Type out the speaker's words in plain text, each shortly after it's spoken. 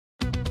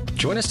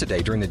Join us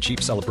today during the Jeep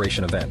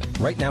Celebration event.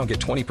 Right now, get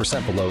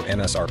 20% below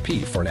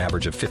MSRP for an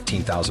average of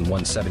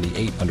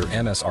 $15,178 under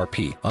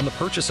MSRP on the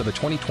purchase of a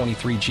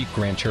 2023 Jeep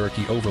Grand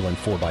Cherokee Overland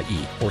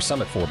 4xE or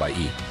Summit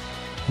 4xE.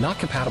 Not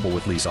compatible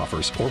with lease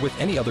offers or with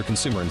any other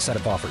consumer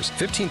incentive offers.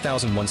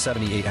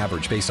 $15,178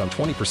 average based on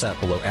 20%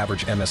 below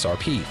average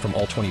MSRP from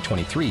all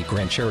 2023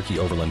 Grand Cherokee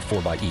Overland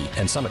 4xE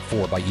and Summit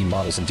 4xE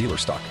models in dealer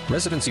stock.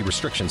 Residency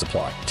restrictions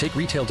apply. Take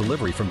retail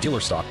delivery from dealer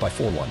stock by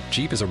 4/1.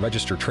 Jeep is a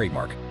registered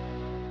trademark.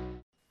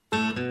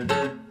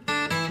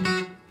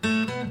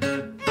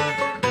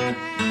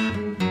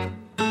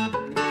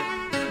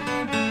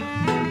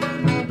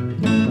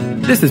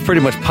 This is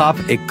Pretty Much Pop,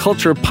 a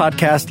culture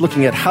podcast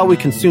looking at how we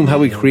consume, how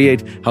we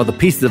create, how the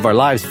pieces of our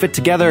lives fit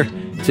together.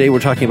 Today we're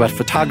talking about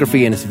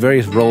photography and its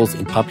various roles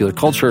in popular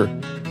culture.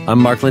 I'm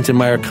Mark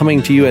Lintonmeyer,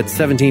 coming to you at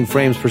 17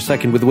 frames per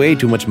second with way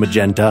too much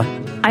magenta.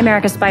 I'm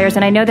Erica Spires,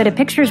 and I know that a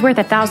picture's worth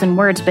 1,000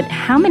 words, but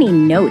how many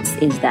notes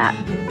is that?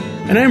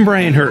 And I'm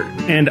Brian Hurt,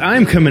 and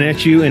I'm coming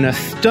at you in a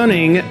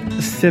stunning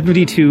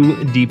 72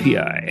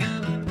 DPI.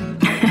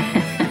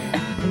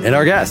 And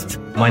our guest.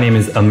 My name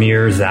is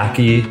Amir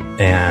Zaki,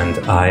 and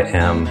I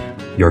am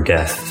your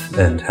guest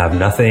and have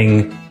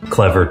nothing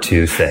clever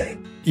to say.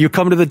 You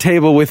come to the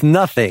table with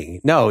nothing.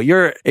 No,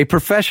 you're a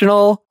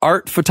professional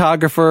art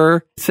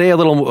photographer. Say a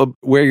little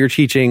where you're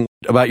teaching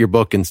about your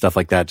book and stuff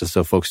like that, just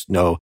so folks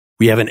know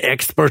we have an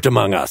expert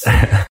among us.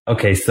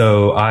 Okay,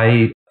 so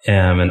I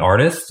am an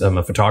artist. I'm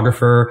a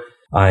photographer.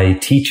 I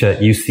teach at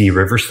UC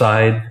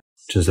Riverside,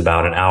 which is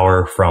about an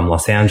hour from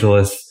Los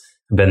Angeles.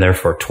 I've been there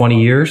for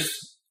 20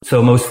 years.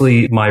 So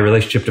mostly my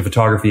relationship to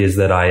photography is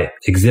that I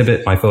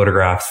exhibit my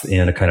photographs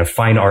in a kind of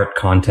fine art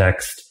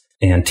context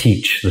and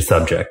teach the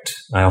subject.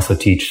 I also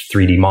teach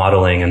 3D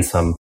modeling and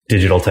some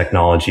digital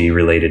technology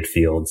related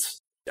fields.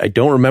 I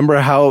don't remember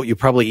how you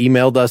probably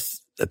emailed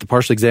us at the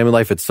Partially Examined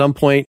Life at some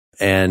point,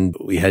 and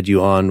we had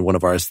you on one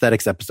of our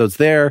aesthetics episodes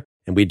there.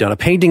 And we'd done a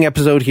painting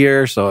episode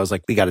here. So I was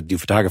like, we got to do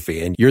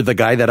photography. And you're the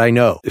guy that I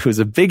know who's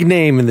a big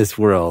name in this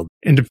world.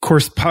 And of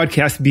course,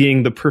 podcast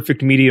being the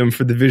perfect medium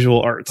for the visual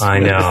arts. I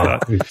know.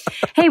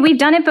 Hey, we've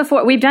done it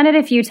before. We've done it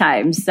a few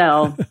times.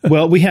 So,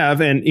 well, we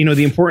have. And,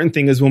 the important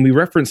thing is when we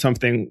reference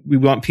something, we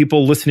want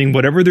people listening,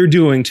 whatever they're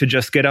doing, to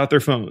just get out their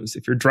phones.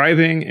 If you're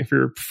driving, if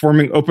you're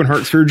performing open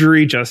heart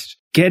surgery, just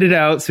get it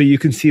out so you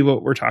can see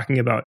what we're talking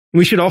about.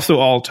 We should also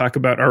all talk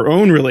about our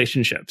own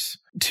relationships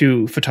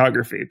to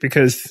photography,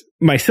 because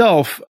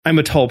myself, I'm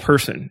a tall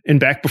person. And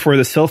back before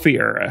the selfie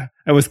era,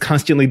 I was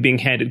constantly being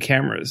handed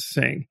cameras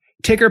saying,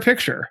 take our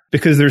picture,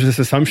 because there's this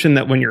assumption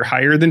that when you're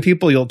higher than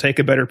people, you'll take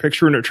a better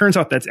picture. And it turns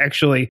out that's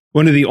actually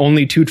one of the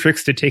only two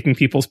tricks to taking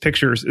people's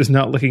pictures is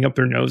not looking up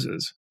their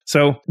noses.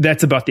 So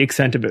that's about the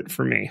extent of it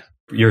for me.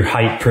 Your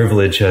height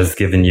privilege has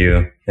given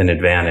you an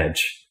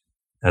advantage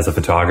as a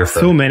photographer.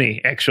 So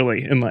many,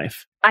 actually, in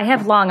life. I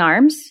have long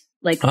arms,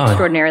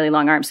 extraordinarily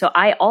long arms. So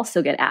I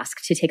also get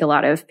asked to take a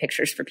lot of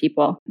pictures for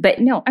people. But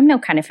no, I'm no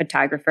kind of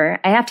photographer.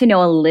 I have to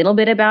know a little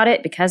bit about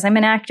it because I'm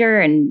an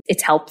actor and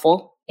it's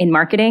helpful in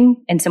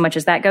marketing and so much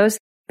as that goes.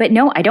 But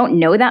no, I don't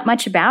know that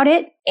much about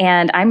it.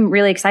 And I'm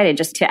really excited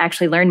just to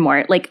actually learn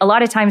more. Like a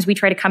lot of times we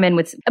try to come in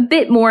with a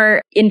bit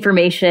more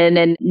information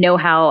and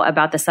know-how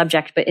about the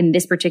subject. But in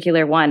this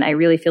particular one, I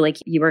really feel like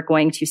you are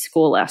going to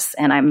school us.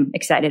 And I'm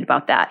excited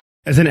about that.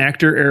 As an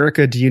actor,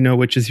 Erica, do you know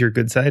which is your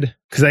good side?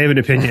 Because I have an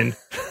opinion.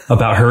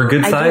 About her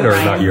good side or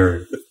about your...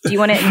 Do you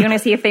want to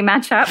see if they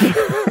match up?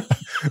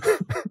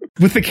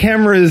 With the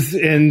cameras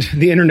and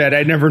the internet,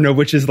 I never know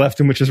which is left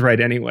and which is right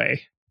anyway.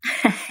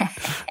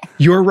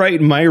 Your right,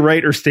 my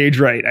right, or stage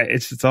right.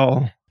 It's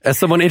all... As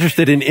someone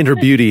interested in inner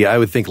beauty, I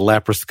would think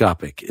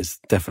laparoscopic is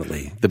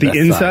definitely the best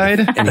inside?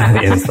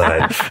 The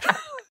inside.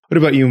 What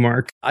about you,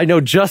 Mark? I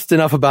know just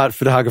enough about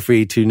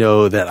photography to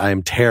know that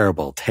I'm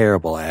terrible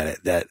at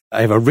it, that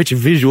I have a rich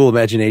visual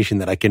imagination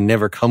that I can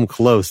never come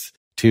close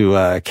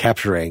to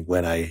capturing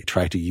when I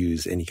try to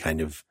use any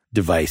kind of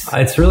device.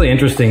 It's really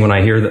interesting when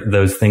I hear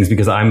those things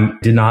because I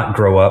did not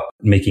grow up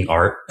making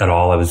art at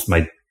all.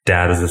 My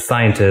dad was a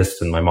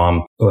scientist and my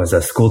mom was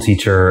a school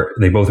teacher.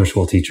 They both were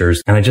school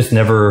teachers. And I just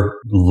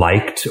never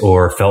liked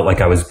or felt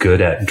like I was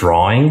good at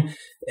drawing.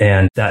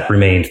 And that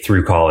remained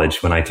through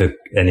college when I took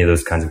any of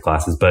those kinds of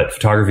classes. But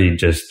photography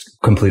just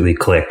completely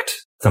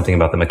clicked. Something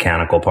about the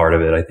mechanical part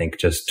of it, I think,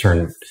 just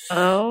turned,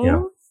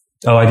 Oh,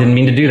 I didn't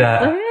mean to do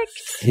that.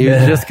 He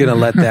was just going to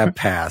let that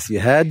pass. You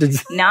had to.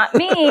 Not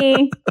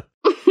me.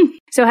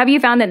 So have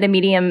you found that the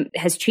medium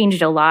has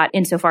changed a lot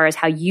insofar as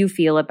how you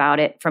feel about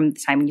it from the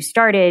time you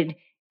started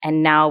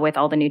and now with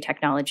all the new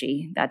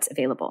technology that's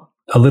available?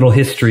 A little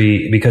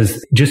history,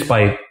 because just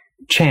by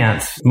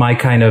chance, my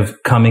kind of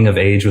coming of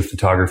age with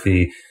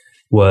photography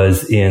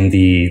was in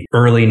the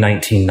early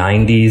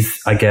 1990s,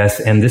 I guess.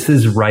 And this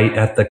is right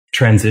at the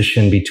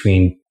transition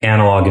between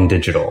analog and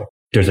digital.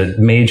 There's a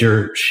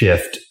major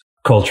shift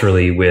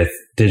culturally with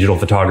digital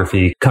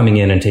photography coming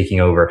in and taking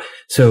over.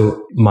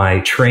 So my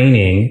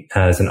training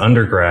as an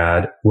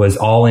undergrad was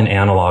all in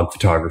analog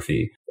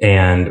photography.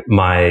 And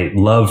my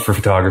love for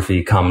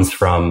photography comes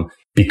from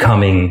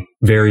becoming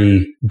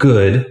very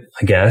good,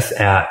 I guess,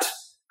 at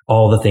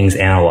all the things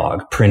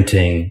analog,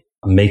 printing,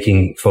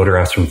 making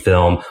photographs from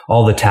film,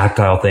 all the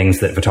tactile things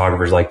that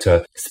photographers like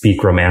to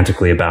speak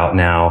romantically about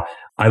now.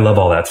 I love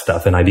all that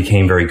stuff, and I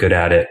became very good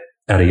at it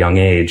at a young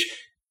age.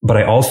 But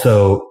I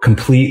also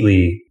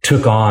completely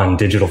took on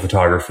digital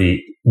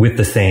photography with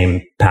the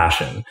same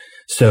passion.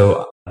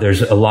 So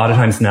there's a lot of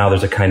times now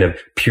there's a kind of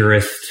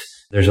purist,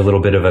 there's a little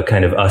bit of a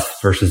kind of us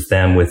versus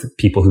them with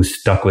people who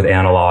stuck with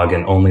analog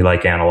and only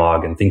like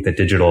analog and think that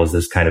digital is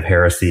this kind of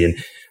heresy. And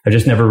I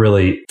just never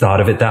really thought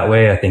of it that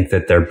way. I think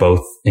that they're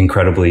both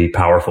incredibly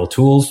powerful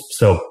tools.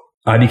 So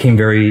I became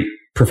very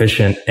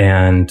proficient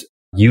and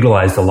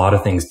utilized a lot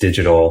of things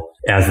digital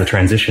as the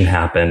transition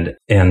happened.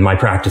 And my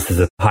practice is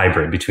a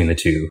hybrid between the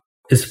two.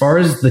 As far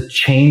as the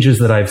changes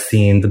that I've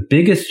seen, the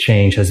biggest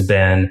change has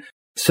been,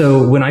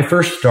 so when I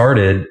first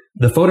started,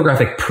 the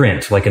photographic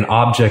print, like an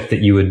object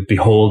that you would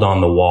behold on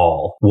the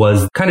wall,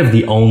 was kind of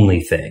the only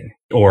thing,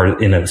 or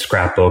in a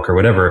scrapbook or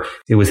whatever.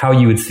 It was how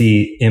you would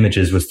see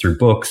images was through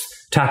books,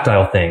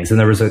 tactile things. And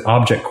there was an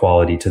object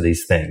quality to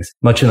these things,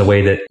 much in the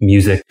way that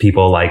music,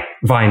 people like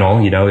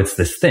vinyl, it's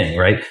this thing,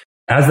 right?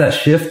 As that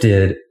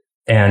shifted,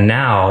 and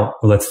now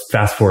let's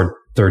fast forward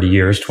 30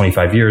 years,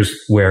 25 years,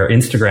 where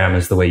Instagram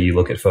is the way you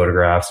look at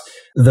photographs,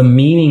 the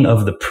meaning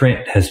of the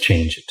print has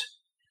changed.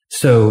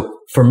 So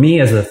for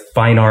me as a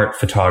fine art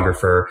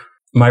photographer,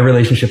 my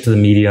relationship to the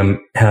medium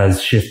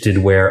has shifted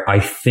where I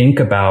think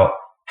about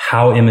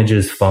how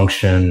images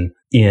function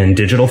in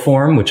digital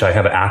form, which I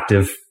have an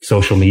active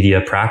social media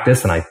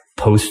practice and I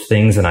post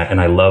things and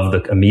I love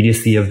the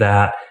immediacy of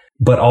that,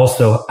 but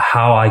also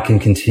how I can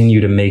continue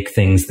to make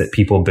things that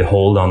people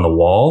behold on the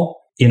wall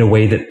in a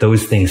way that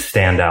those things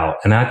stand out.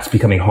 And that's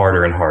becoming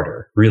harder and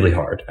harder, really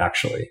hard,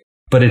 actually.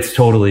 But it's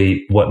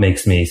totally what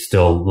makes me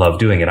still love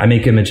doing it. I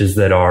make images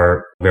that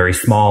are very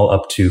small,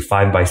 up to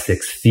 5 by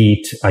 6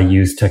 feet. I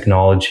use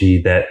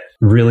technology that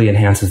really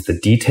enhances the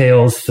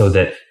details so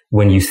that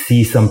when you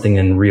see something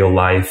in real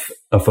life,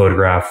 a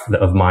photograph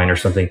of mine or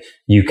something,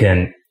 you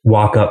can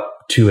walk up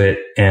to it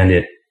and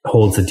it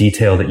holds a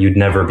detail that you'd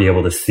never be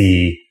able to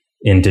see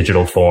in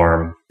digital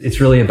form.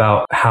 It's really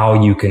about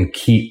how you can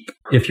keep,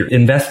 if you're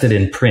invested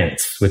in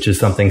prints, which is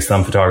something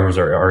some photographers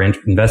are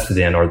invested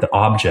in, or the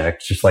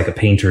object, just like a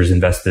painter's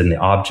invested in the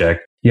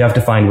object, you have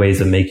to find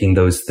ways of making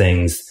those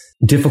things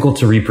difficult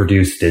to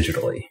reproduce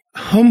digitally.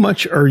 How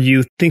much are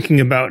you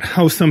thinking about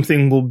how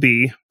something will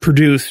be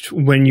produced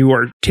when you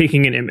are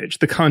taking an image?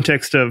 The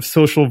context of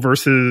social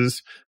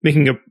versus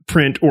making a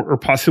print, or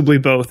possibly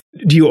both.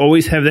 Do you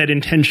always have that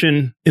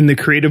intention in the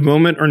creative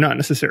moment or not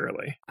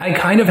necessarily? I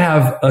kind of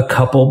have a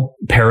couple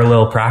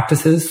parallel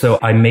practices. So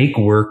I make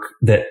work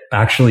that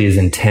actually is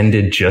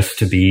intended just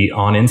to be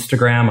on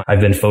Instagram.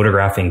 I've been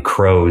photographing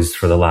crows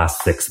for the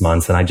last 6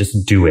 months and I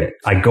just do it.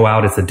 I go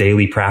out, it's a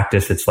daily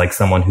practice. It's like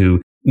someone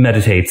who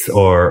meditates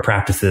or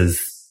practices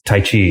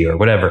Tai Chi or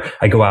whatever.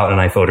 I go out and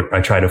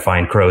I try to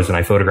find crows and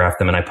I photograph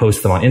them and I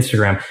post them on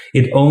Instagram.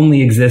 It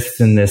only exists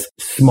in this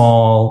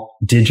small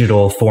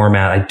digital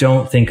format. I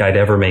don't think I'd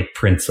ever make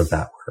prints of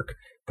that work.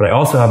 But I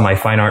also have my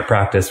fine art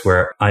practice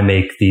where I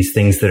make these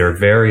things that are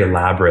very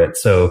elaborate.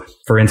 So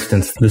for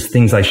instance, these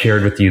things I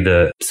shared with you,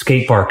 the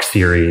skate park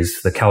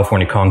series, the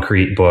California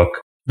Concrete book,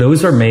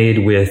 those are made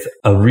with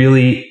a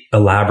really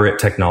elaborate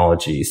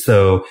technology.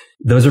 So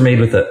those are made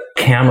with a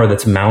camera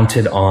that's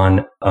mounted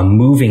on a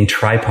moving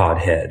tripod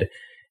head.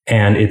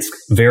 And it's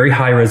very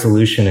high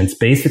resolution. It's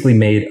basically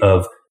made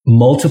of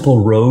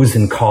multiple rows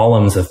and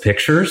columns of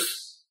pictures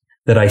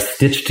that I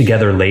stitch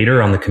together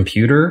later on the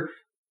computer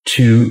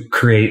to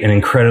create an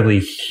incredibly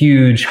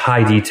huge,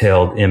 high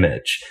detailed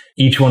image.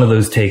 Each one of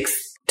those takes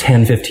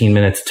 10, 15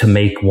 minutes to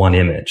make one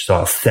image. So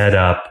I'll set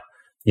up,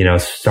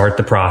 start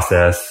the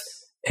process,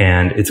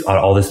 and it's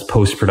all this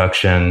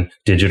post-production,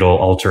 digital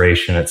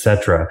alteration,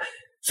 etc.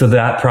 So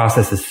that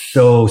process is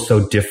so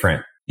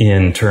different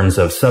in terms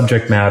of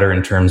subject matter,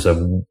 in terms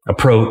of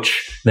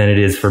approach, than it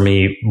is for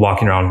me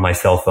walking around with my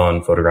cell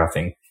phone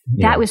photographing.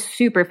 That was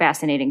super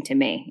fascinating to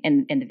me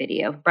in the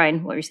video.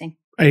 Brian, what were you saying?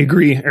 I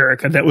agree,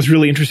 Erica. That was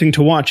really interesting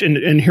to watch.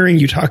 And hearing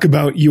you talk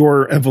about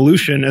your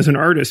evolution as an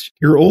artist,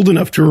 you're old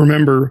enough to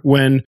remember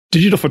when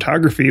digital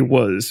photography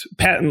was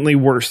patently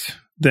worse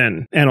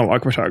than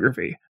analog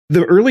photography.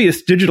 The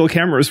earliest digital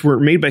cameras were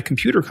made by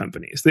computer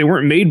companies. They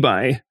weren't made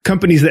by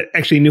companies that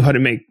actually knew how to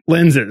make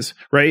lenses,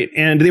 right?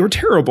 And they were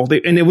terrible.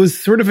 And it was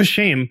sort of a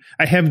shame.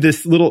 I have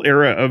this little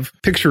era of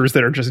pictures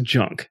that are just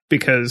junk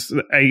because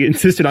I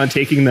insisted on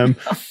taking them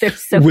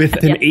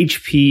with an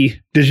HP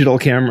digital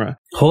camera.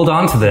 Hold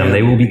on to them.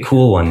 They will be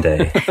cool one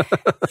day.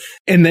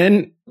 And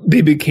then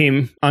they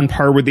became on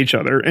par with each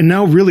other. And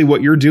now really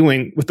what you're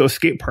doing with those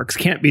skate parks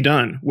can't be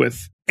done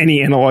with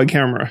any analog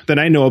camera that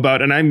I know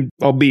about. And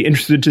I'll be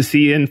interested to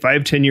see in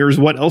 5-10 years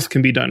what else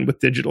can be done with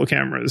digital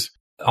cameras.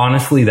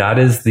 Honestly, that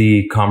is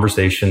the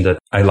conversation that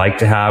I like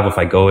to have. If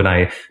I go and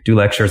I do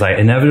lectures, I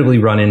inevitably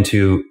run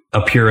into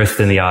a purist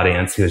in the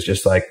audience who's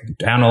just like,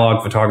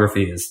 analog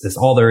photography is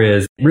all there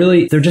is.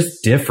 Really, they're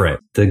just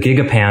different. The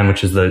Gigapan,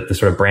 which is the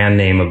sort of brand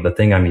name of the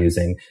thing I'm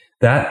using,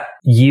 that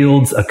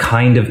yields a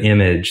kind of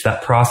image.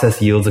 That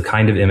process yields a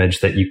kind of image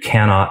that you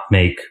cannot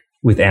make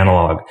with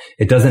analog.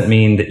 It doesn't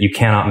mean that you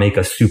cannot make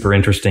a super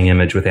interesting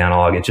image with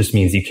analog. It just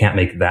means you can't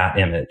make that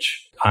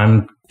image.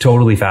 I'm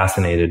totally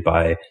fascinated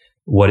by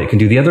what it can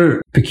do. The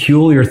other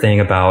peculiar thing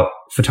about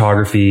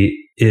photography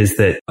is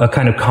that a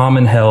kind of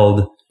common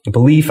held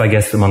belief, I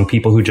guess, among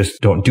people who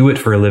just don't do it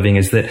for a living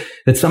is that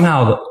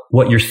somehow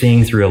what you're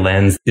seeing through a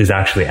lens is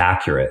actually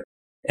accurate.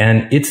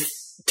 And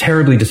it's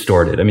terribly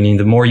distorted. I mean,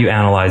 the more you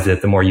analyze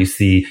it, the more you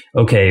see,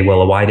 okay,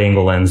 well, a wide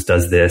angle lens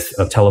does this,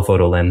 a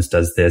telephoto lens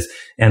does this.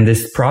 And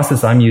this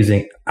process I'm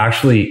using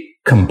actually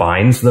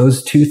combines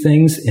those two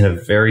things in a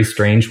very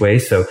strange way.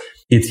 So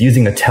it's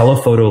using a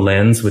telephoto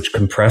lens, which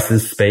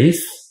compresses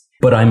space,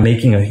 but I'm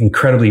making an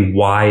incredibly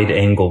wide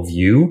angle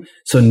view.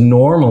 So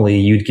normally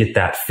you'd get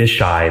that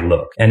fisheye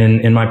look. And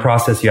in my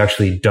process, you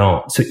actually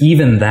don't. So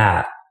even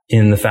that,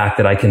 in the fact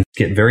that I can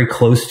get very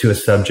close to a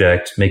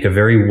subject, make a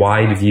very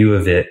wide view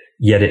of it,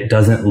 yet it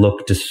doesn't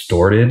look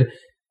distorted,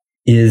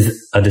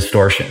 is a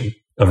distortion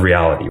of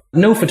reality.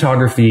 No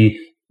photography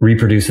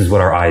reproduces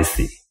what our eyes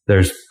see.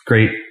 There's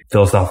great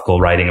philosophical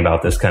writing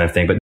about this kind of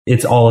thing, but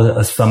it's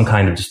all some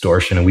kind of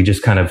distortion, and we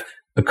just kind of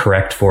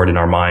correct for it in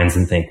our minds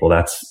and think, well,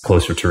 that's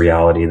closer to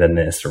reality than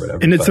this or whatever.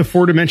 And it's a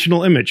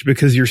four-dimensional image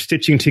because you're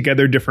stitching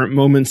together different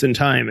moments in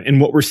time.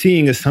 And what we're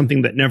seeing is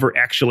something that never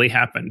actually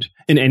happened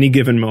in any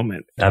given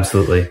moment.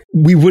 Absolutely.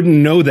 We wouldn't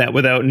know that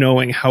without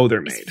knowing how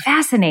they're made. It's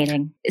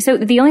fascinating. So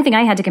the only thing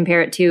I had to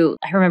compare it to,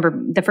 I remember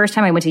the first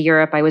time I went to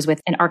Europe, I was with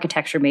an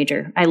architecture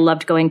major. I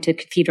loved going to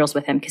cathedrals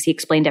with him because he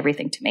explained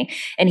everything to me.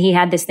 And he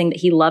had this thing that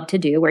he loved to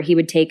do where he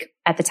would take,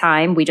 at the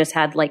time, we just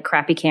had like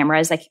crappy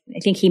cameras. Like, I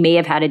think he may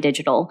have had a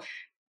digital,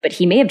 but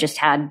he may have just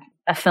had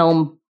a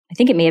film. I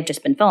think it may have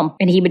just been film.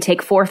 And he would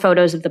take 4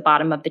 photos of the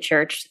bottom of the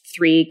church,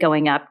 3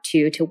 going up,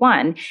 2 to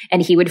 1.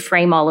 And he would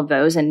frame all of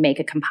those and make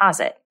a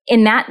composite.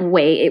 In that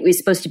way, it was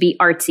supposed to be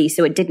artsy,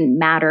 so it didn't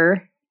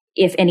matter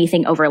if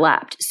anything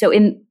overlapped. So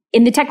in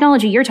the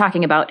technology you're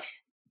talking about,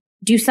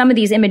 do some of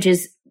these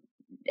images,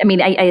 I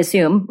mean, I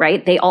assume,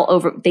 right?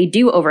 They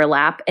do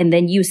overlap, and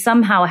then you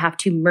somehow have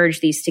to merge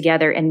these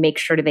together and make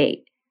sure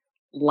they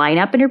line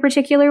up in a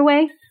particular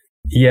way?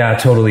 Yeah,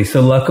 totally.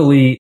 So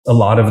luckily, a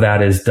lot of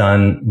that is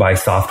done by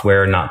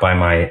software, not by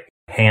my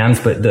hands.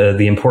 But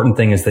the important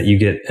thing is that you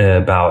get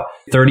about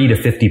 30 to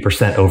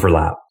 50%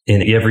 overlap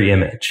in every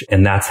image.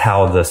 And that's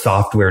how the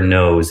software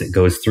knows. It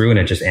goes through and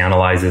it just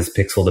analyzes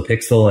pixel to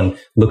pixel and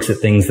looks at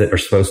things that are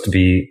supposed to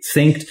be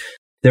synced.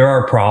 There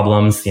are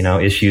problems,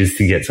 issues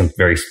to get some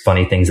very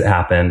funny things that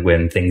happen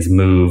when things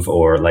move,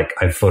 or like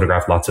I've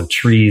photographed lots of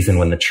trees, and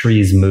when the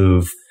trees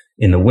move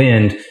in the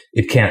wind,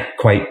 it can't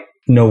quite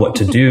know what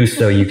to do.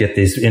 So you get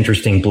these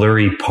interesting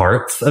blurry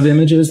parts of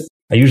images.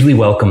 I usually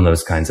welcome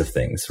those kinds of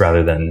things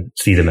rather than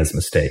see them as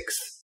mistakes.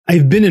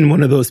 I've been in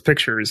one of those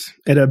pictures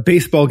at a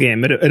baseball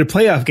game, at a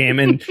playoff game,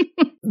 and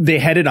they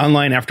had it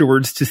online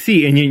afterwards to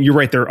see. And you're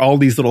right, there are all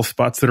these little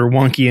spots that are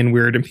wonky and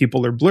weird and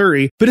people are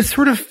blurry. But it's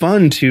sort of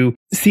fun to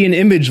see an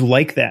image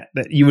like that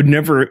you would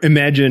never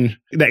imagine,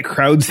 that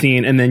crowd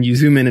scene. And then you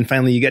zoom in and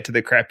finally you get to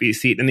the crappy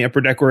seat in the upper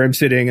deck where I'm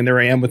sitting, and there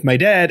I am with my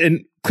dad. And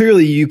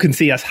clearly you can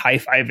see us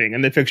high-fiving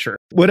in the picture.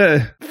 What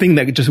a thing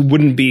that just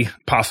wouldn't be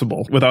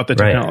possible without the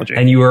technology. Right.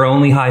 And you were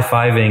only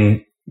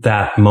high-fiving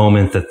that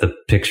moment that the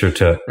picture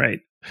took. Right.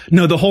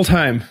 No, the whole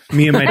time,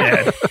 me and my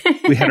dad,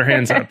 we had our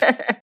hands up.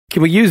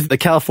 Can we use the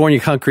California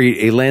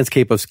Concrete, a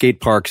landscape of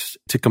skate parks,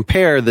 to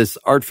compare this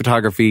art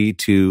photography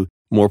to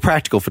more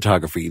practical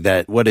photography?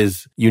 That what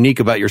is unique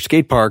about your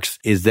skate parks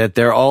is that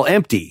they're all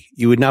empty.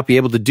 You would not be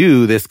able to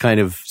do this kind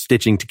of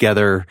stitching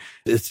together.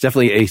 It's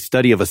definitely a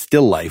study of a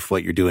still life,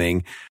 what you're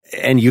doing.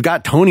 And you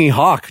got Tony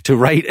Hawk to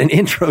write an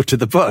intro to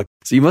the book.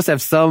 So you must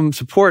have some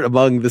support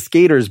among the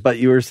skaters, but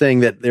you were saying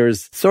that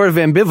there's sort of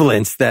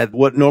ambivalence, that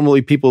what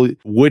normally people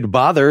would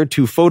bother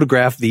to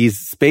photograph these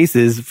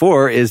spaces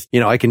for is,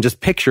 I can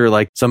just picture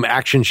like some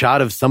action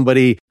shot of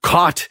somebody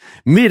caught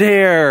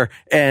midair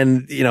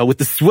and, with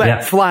the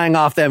sweat flying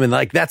off them. And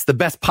like, that's the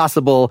best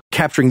possible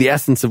capturing the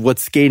essence of what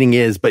skating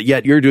is. But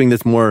yet you're doing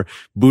this more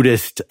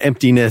Buddhist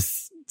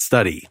emptiness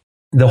study.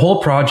 The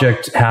whole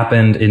project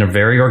happened in a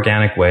very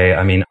organic way.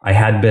 I mean, I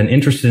had been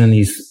interested in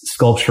these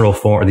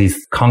sculptural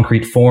these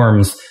concrete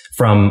forms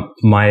from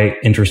my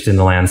interest in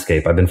the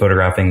landscape. I've been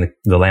photographing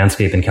the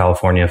landscape in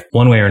California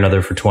one way or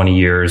another for 20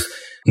 years.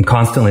 I'm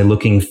constantly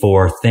looking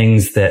for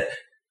things that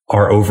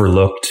are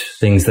overlooked,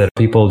 things that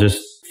people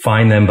just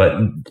find them, but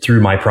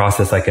through my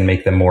process, I can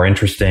make them more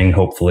interesting,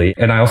 hopefully.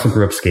 And I also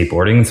grew up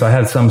skateboarding. And so I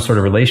had some sort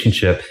of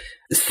relationship.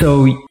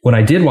 So when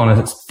I did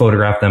want to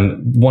photograph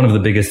them, one of the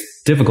biggest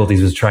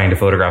difficulties was trying to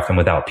photograph them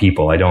without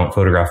people. I don't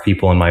photograph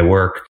people in my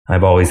work.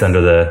 I'm always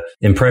under the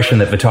impression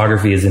that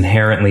photography is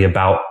inherently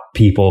about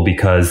people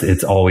because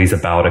it's always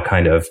about a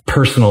kind of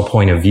personal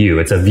point of view.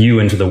 It's a view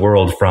into the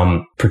world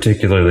from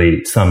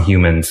particularly some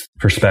humans'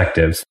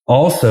 perspectives.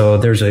 Also,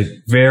 there's a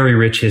very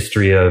rich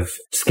history of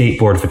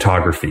skateboard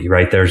photography,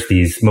 right? There's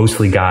these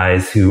mostly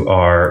guys who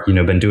are,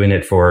 been doing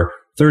it for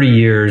 30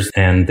 years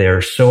and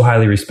they're so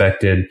highly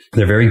respected.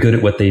 They're very good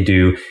at what they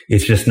do.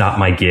 It's just not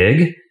my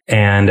gig.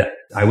 And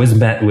I was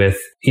met with,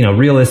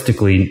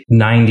 realistically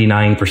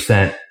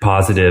 99%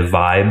 positive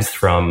vibes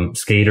from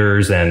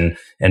skaters and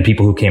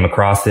people who came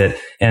across it,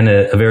 and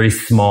a very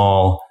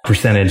small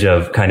percentage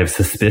of kind of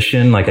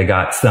suspicion. Like I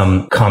got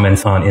some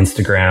comments on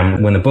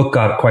Instagram when the book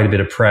got quite a bit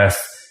of press.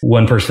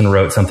 One person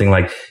wrote something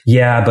like,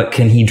 yeah, but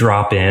can he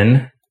drop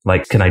in?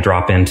 Like, can I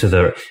drop into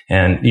that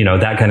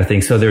kind of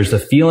thing. So there's a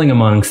feeling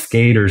among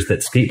skaters that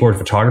skateboard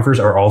photographers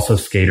are also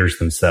skaters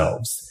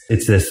themselves.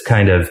 It's this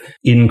kind of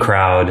in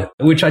crowd,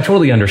 which I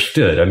totally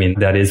understood. I mean,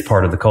 that is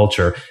part of the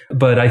culture.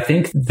 But I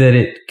think that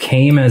it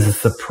came as a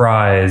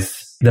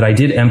surprise that I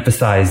did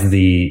emphasize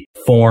the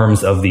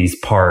forms of these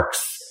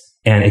parks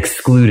and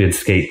excluded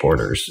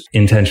skateboarders,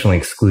 intentionally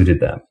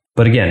excluded them.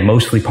 But again,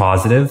 mostly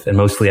positive, and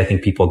mostly I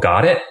think people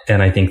got it.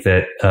 And I think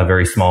that a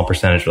very small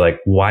percentage are like,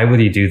 why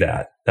would he do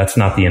that? That's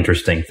not the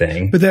interesting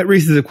thing. But that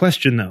raises a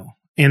question though.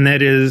 And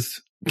that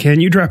is, can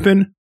you drop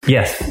in?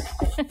 Yes.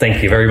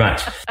 Thank you very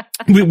much.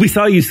 We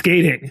saw you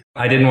skating.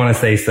 I didn't want to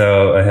say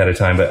so ahead of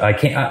time, but I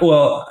can't.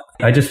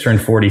 I just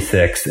turned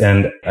 46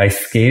 and I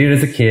skated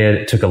as a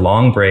kid, took a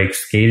long break,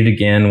 skated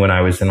again when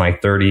I was in my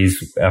 30s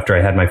after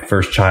I had my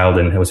first child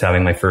and was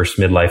having my first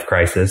midlife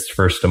crisis,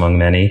 first among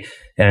many.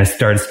 And I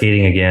started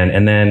skating again.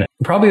 And then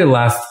probably the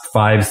last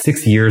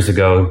 5-6 years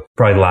ago,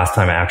 probably the last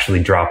time I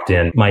actually dropped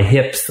in. My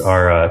hips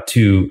are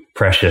too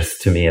precious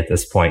to me at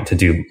this point to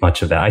do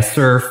much of that. I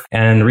surf,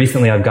 and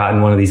recently I've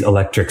gotten one of these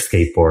electric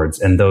skateboards,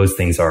 and those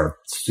things are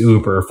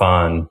super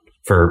fun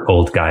for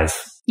old guys.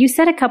 You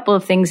said a couple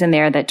of things in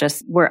there that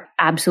just were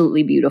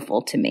absolutely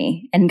beautiful to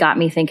me and got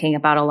me thinking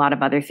about a lot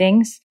of other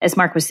things. As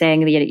Mark was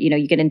saying,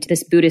 you get into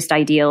this Buddhist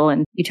ideal,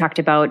 and you talked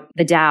about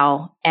the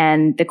Tao,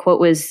 and the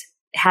quote was,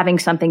 having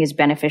something is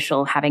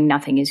beneficial, having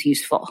nothing is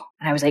useful.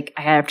 And I was like,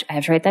 I have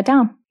to write that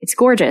down. It's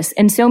gorgeous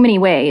in so many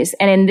ways.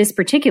 And in this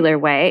particular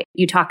way,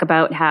 you talk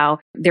about how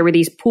there were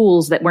these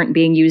pools that weren't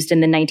being used in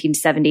the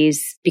 1970s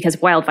because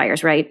of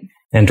wildfires, right?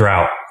 And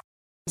drought.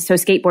 So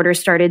skateboarders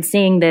started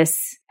seeing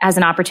this as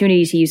an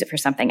opportunity to use it for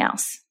something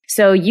else.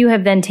 So you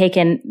have then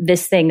taken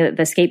this thing that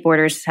the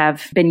skateboarders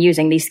have been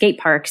using, these skate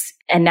parks,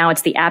 and now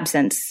it's the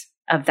absence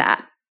of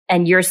that.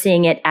 And you're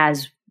seeing it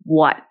as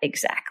what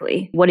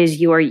exactly? What is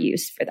your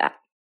use for that?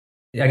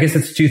 I guess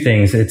it's two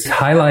things. It's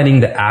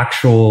highlighting the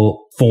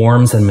actual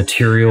forms and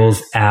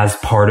materials as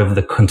part of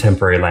the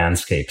contemporary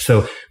landscape.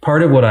 So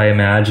part of what I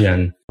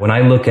imagine when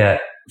I look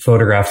at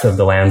photographs of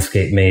the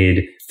landscape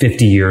made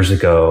 50 years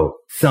ago,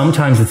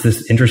 sometimes it's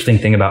this interesting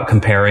thing about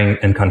comparing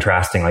and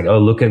contrasting, like, oh,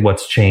 look at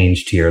what's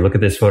changed here. Look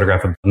at this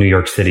photograph of New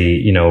York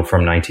City,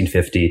 from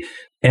 1950.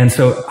 And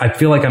so I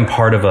feel like I'm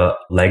part of a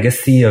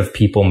legacy of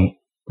people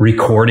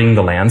recording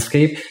the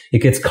landscape. It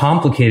gets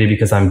complicated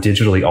because I'm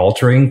digitally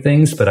altering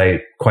things, but I'm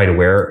quite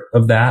aware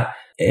of that.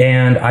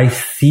 And I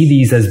see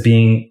these as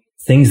being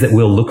things that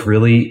will look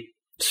really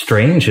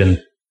strange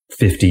in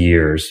 50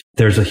 years.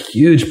 There's a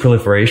huge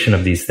proliferation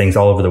of these things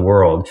all over the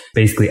world,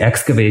 basically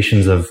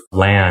excavations of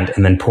land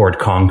and then poured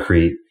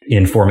concrete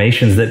in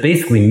formations that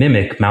basically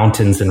mimic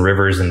mountains and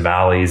rivers and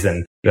valleys.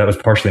 And that was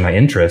partially my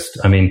interest.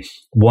 I mean,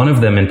 one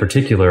of them in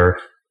particular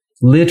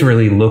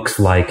literally looks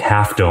like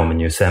Half Dome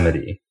in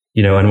Yosemite.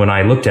 And when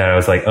I looked at it, I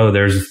was like, oh,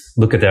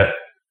 look at that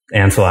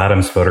Ansel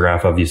Adams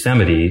photograph of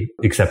Yosemite,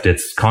 except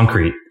it's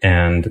concrete,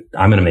 and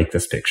I'm going to make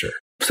this picture.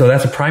 So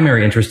that's a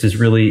primary interest, is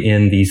really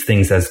in these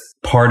things as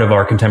part of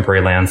our contemporary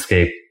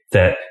landscape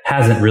that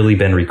hasn't really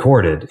been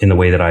recorded in the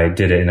way that I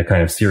did it in a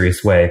kind of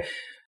serious way.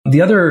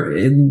 The other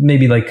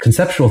maybe like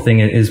conceptual thing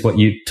is what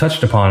you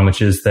touched upon,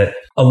 which is that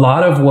a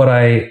lot of what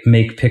I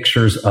make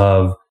pictures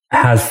of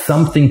has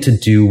something to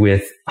do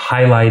with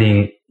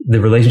highlighting the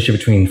relationship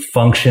between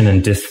function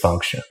and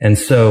dysfunction. And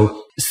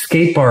so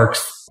skate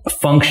parks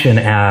function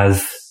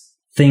as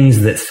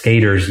things that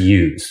skaters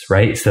use,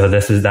 right? So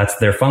that's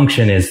their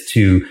function, is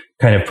to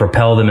kind of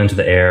propel them into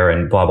the air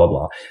and blah, blah,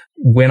 blah.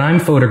 When I'm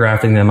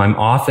photographing them, I'm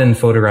often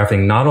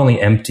photographing not only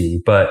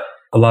empty, but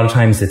a lot of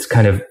times it's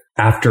kind of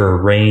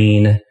after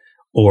rain,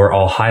 or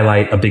I'll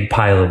highlight a big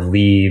pile of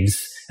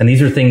leaves. And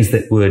these are things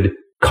that would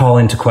call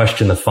into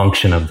question the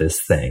function of this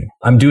thing.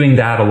 I'm doing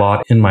that a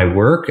lot in my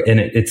work,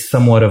 and it's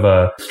somewhat of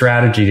a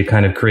strategy to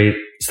kind of create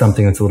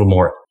something that's a little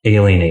more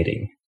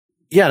alienating.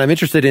 Yeah, and I'm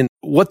interested in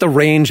what the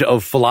range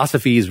of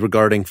philosophies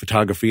regarding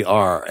photography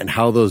are and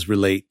how those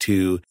relate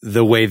to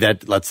the way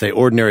that, let's say,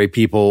 ordinary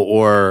people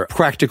or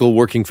practical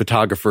working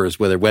photographers,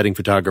 whether wedding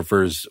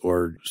photographers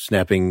or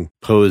snapping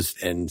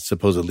posed and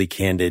supposedly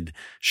candid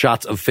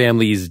shots of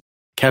families,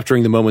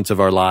 capturing the moments of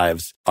our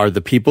lives. Are the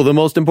people the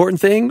most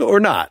important thing or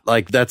not?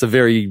 Like, that's a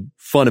very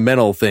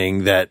fundamental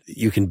thing that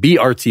you can be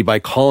artsy by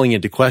calling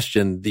into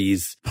question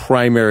these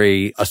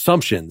primary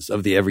assumptions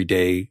of the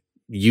everyday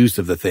use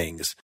of the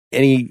things.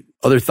 Any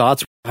other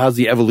thoughts? How's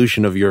the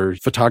evolution of your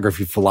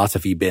photography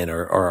philosophy been?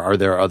 Or are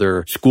there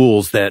other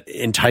schools that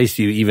entice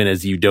you even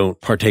as you don't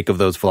partake of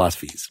those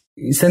philosophies?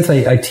 Since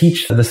I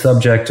teach the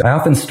subject, I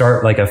often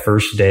start like a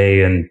first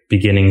day and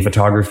beginning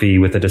photography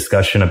with a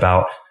discussion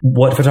about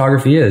what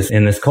photography is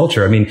in this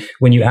culture. I mean,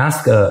 when you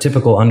ask a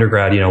typical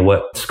undergrad,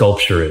 what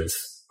sculpture is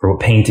or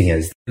what painting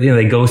is,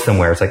 they go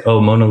somewhere. It's like, oh,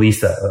 Mona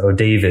Lisa or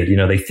David,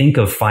 they think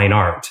of fine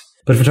art.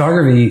 But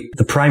photography,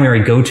 the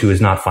primary go-to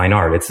is not fine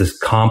art. It's this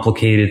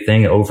complicated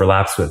thing that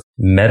overlaps with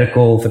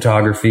medical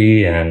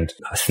photography and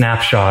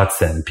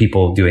snapshots and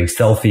people doing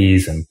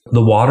selfies. And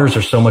the waters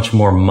are so much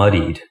more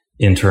muddied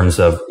in terms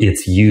of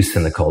its use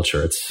in the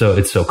culture. It's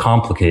so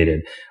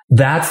complicated.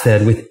 That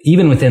said,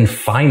 even within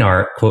fine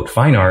art, quote,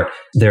 fine art,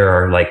 there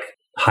are like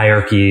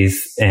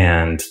hierarchies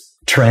and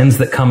trends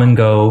that come and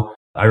go.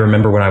 I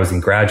remember when I was in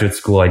graduate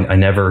school, I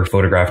never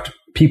photographed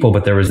people,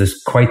 but there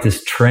was quite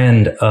this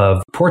trend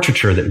of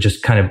portraiture that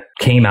just kind of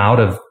came out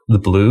of the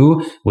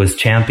blue, was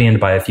championed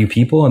by a few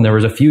people. And there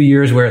was a few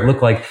years where it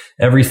looked like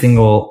every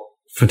single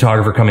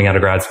photographer coming out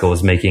of grad school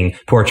was making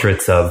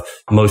portraits of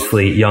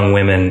mostly young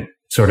women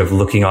sort of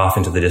looking off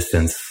into the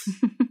distance.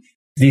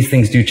 These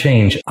things do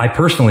change. I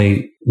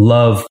personally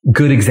love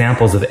good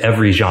examples of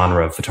every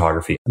genre of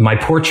photography. My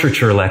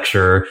portraiture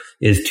lecture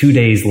is 2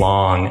 days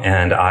long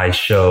and I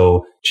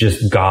show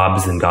just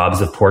gobs and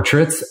gobs of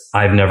portraits.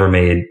 I've never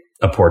made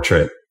a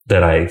portrait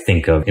that I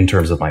think of in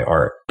terms of my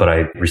art, but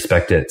I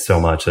respect it so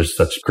much. There's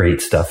such great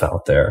stuff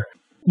out there.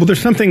 Well,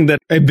 there's something that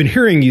I've been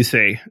hearing you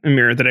say,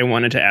 Amir, that I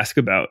wanted to ask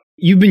about.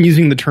 You've been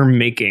using the term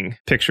making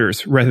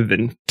pictures rather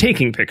than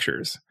taking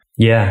pictures.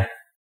 Yeah.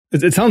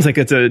 It sounds like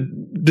it's a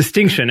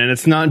distinction, and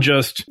it's not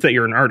just that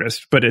you're an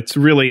artist, but it's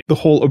really the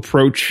whole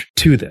approach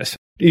to this.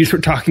 You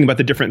start talking about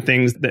the different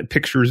things that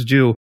pictures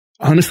do.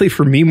 Honestly,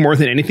 for me, more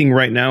than anything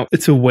right now,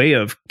 it's a way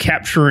of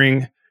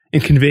capturing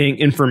and conveying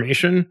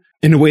information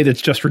in a way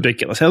that's just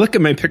ridiculous. I look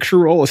at my picture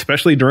roll,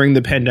 especially during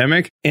the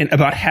pandemic, and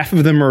about half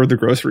of them are the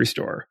grocery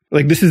store.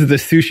 Like, this is the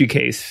sushi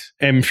case.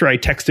 I'm sure I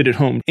texted it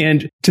home.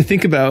 And to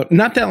think about,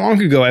 not that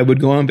long ago, I would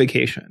go on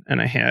vacation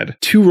and I had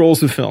 2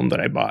 rolls of film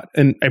that I bought,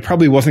 and I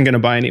probably wasn't going to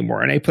buy any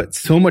more. And I put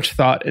so much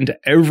thought into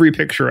every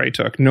picture I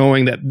took,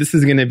 knowing that this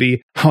is going to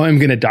be how I'm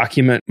going to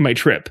document my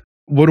trip.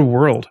 What a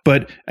world.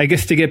 But I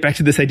guess to get back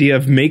to this idea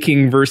of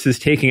making versus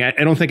taking, I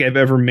don't think I've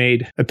ever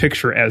made a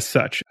picture as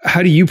such.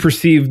 How do you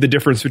perceive the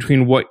difference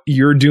between what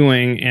you're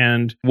doing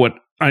and what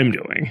I'm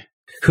doing?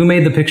 Who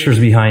made the pictures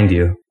behind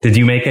you? Did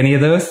you make any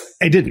of those?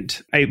 I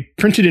didn't. I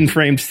printed and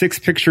framed 6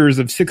 pictures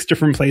of 6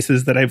 different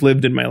places that I've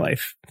lived in my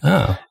life.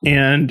 Oh.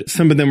 And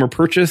some of them were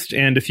purchased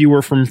and a few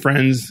were from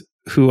friends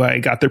who I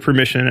got their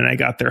permission and I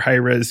got their high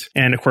res.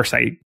 And of course,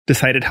 I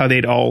decided how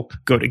they'd all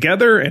go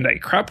together and I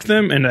cropped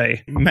them and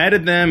I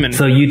matted them. And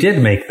so you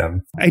did make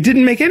them? I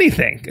didn't make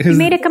anything. You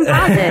made a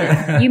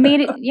composite. You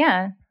made it.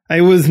 Yeah. I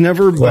was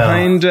never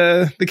behind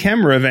the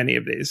camera of any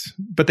of these,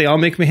 but they all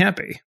make me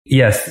happy.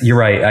 Yes, you're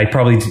right. I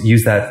probably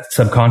use that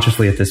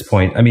subconsciously at this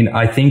point. I mean,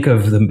 I think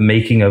of the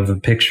making of a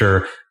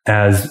picture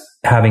as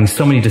having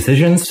so many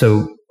decisions.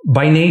 So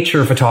by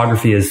nature,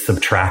 photography is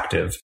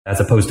subtractive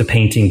as opposed to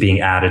painting being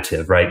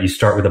additive, right? You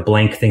start with a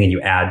blank thing and you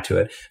add to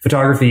it.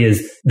 Photography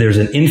is, there's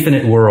an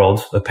infinite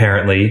world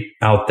apparently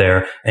out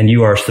there and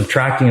you are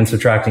subtracting and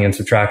subtracting and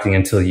subtracting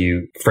until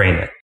you frame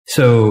it.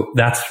 So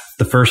that's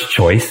the first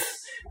choice.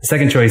 The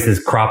second choice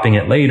is cropping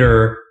it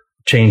later,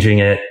 changing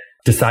it,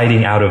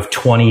 deciding out of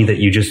 20 that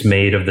you just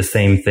made of the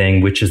same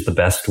thing, which is the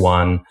best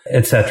one,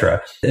 etc.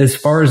 As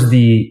far as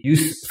the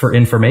use for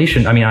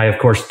information, I mean, I of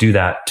course do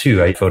that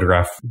too. I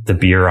photograph the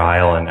beer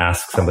aisle and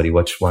ask somebody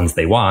which ones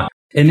they want.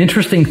 An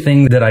interesting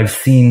thing that I've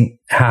seen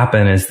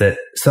happen is that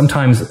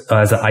sometimes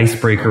as an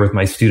icebreaker with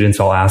my students,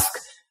 I'll ask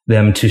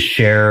them to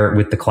share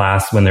with the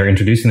class when they're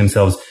introducing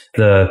themselves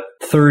the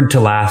third to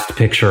last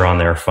picture on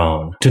their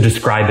phone to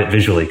describe it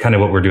visually, kind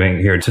of what we're doing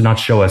here, to not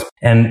show us.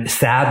 And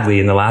sadly,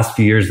 in the last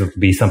few years, it would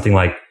be something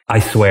like, I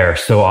swear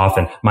so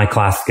often, my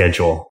class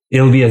schedule.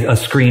 It'll be a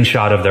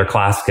screenshot of their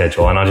class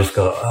schedule. And I'll just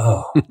go,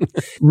 oh,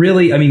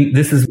 really? I mean,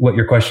 this is what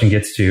your question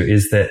gets to,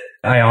 is that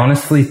I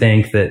honestly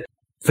think that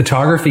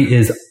photography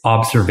is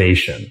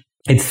observation.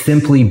 It's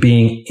simply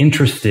being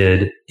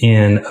interested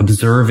in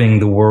observing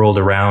the world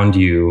around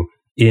you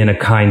in a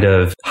kind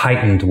of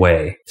heightened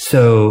way.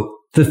 So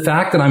the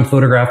fact that I'm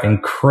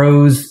photographing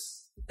crows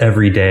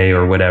every day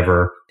or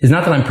whatever is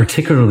not that I'm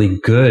particularly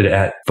good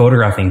at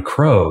photographing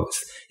crows.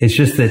 It's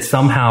just that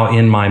somehow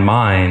in my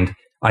mind,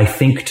 I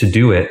think to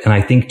do it and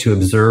I think to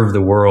observe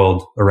the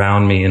world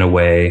around me in a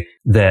way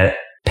that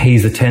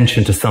pays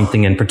attention to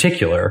something in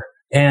particular.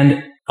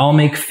 And I'll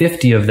make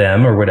 50 of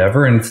them or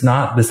whatever. And it's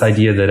not this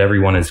idea that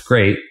everyone is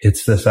great.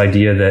 It's this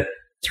idea that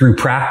through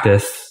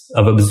practice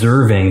of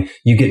observing,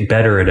 you get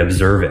better at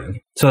observing.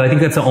 So I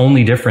think that's the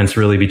only difference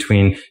really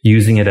between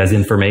using it as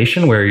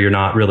information, where you're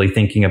not really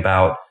thinking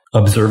about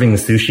observing the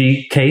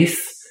sushi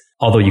case.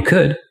 Although you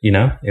could,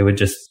 it would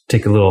just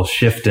take a little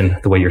shift in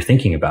the way you're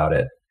thinking about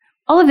it.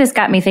 All of this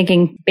got me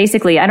thinking,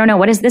 basically, I don't know,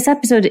 what is this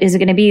episode? Is it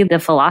going to be the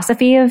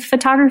philosophy of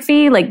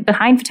photography, like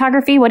behind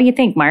photography? What do you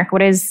think, Mark?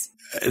 What is...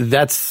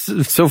 That's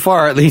so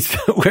far, at least,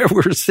 where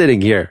we're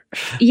sitting here.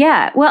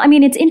 Yeah. Well, I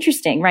mean, it's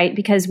interesting, right?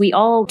 Because we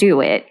all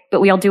do it, but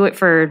we all do it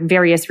for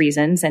various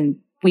reasons. And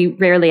we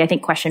rarely, I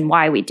think, question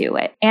why we do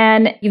it.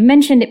 And you've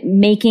mentioned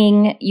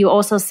making, you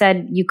also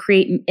said you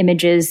create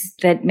images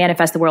that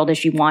manifest the world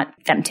as you want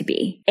them to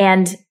be.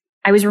 And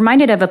I was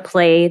reminded of a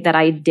play that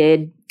I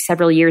did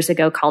several years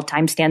ago called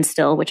Time Stands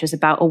Still, which is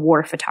about a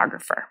war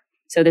photographer.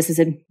 So this is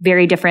a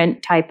very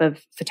different type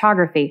of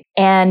photography.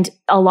 And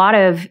a lot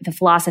of the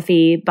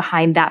philosophy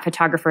behind that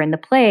photographer in the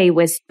play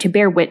was to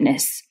bear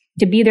witness,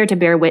 to be there to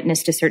bear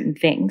witness to certain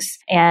things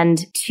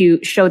and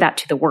to show that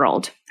to the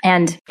world.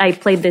 And I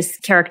played this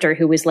character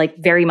who was like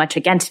very much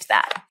against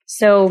that.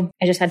 So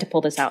I just had to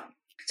pull this out.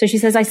 So she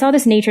says, I saw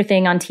this nature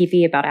thing on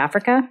TV about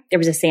Africa. There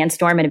was a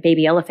sandstorm and a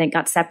baby elephant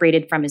got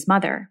separated from his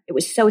mother. It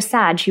was so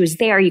sad. She was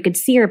there. You could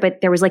see her, but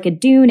there was like a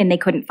dune and they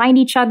couldn't find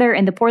each other.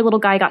 And the poor little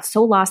guy got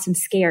so lost and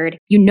scared.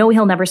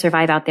 He'll never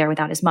survive out there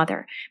without his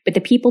mother. But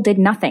the people did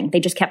nothing. They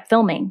just kept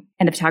filming.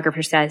 And the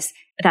photographer says,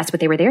 that's what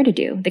they were there to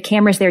do. The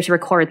camera's there to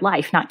record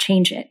life, not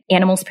change it.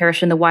 Animals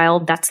perish in the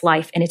wild. That's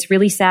life. And it's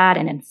really sad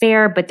and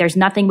unfair, but there's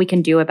nothing we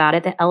can do about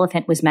it. The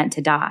elephant was meant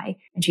to die.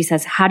 And she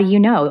says, how do you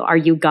know? Are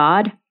you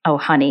God? Oh,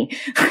 honey.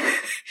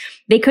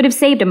 They could have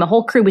saved him. The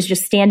whole crew was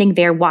just standing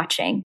there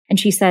watching. And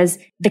she says,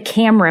 the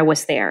camera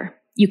was there.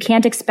 You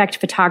can't expect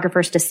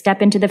photographers to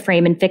step into the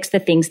frame and fix the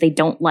things they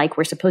don't like.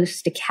 We're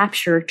supposed to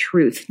capture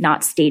truth,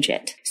 not stage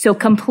it. So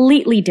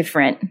completely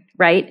different,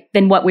 right,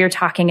 than what we're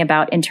talking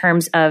about in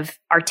terms of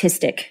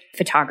artistic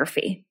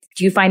photography.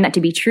 Do you find that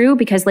to be true?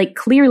 Because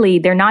clearly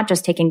they're not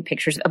just taking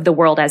pictures of the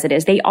world as it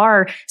is. They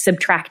are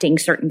subtracting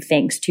certain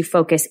things to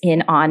focus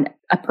in on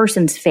a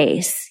person's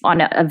face,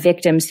 on a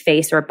victim's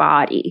face or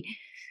body.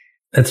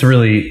 That's a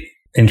really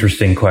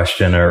interesting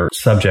question or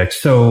subject.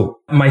 So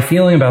my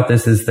feeling about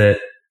this is that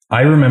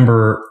I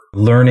remember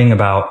learning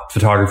about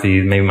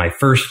photography, maybe my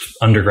first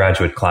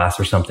undergraduate class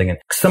or something, and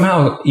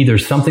somehow either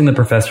something the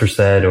professor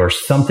said or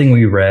something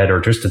we read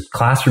or just a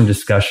classroom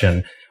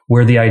discussion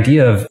where the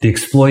idea of the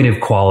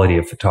exploitive quality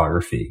of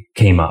photography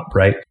came up,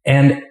 right?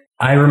 And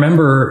I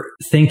remember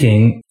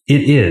thinking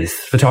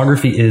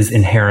photography is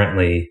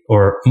inherently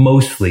or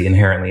mostly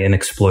inherently an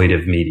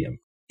exploitive medium.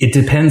 It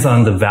depends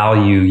on the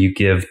value you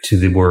give to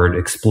the word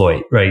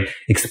exploit, right?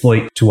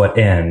 Exploit to what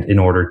end in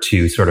order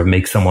to sort of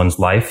make someone's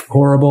life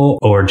horrible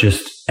or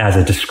just as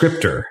a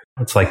descriptor.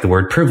 It's like the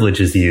word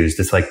privilege is used.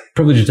 It's like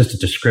privilege is just a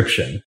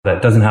description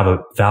that doesn't have a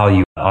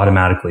value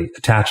automatically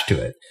attached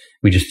to it.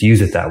 We just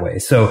use it that way.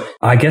 So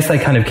I guess I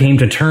kind of came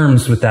to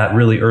terms with that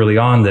really early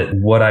on, that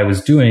what I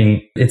was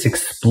doing, it's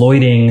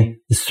exploiting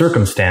the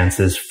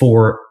circumstances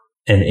for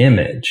an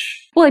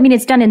image. Well, I mean,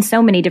 it's done in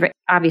so many different,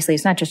 obviously,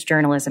 it's not just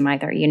journalism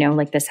either,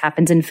 this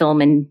happens in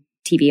film and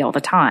TV all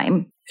the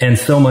time. And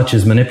so much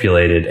is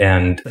manipulated.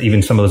 And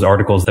even some of those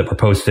articles that were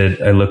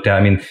posted, I looked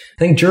at, I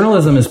think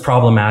journalism is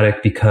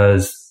problematic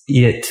because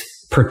it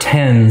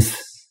pretends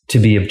to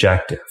be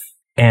objective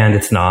and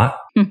it's not.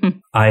 Mm-hmm.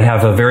 I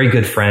have a very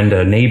good friend,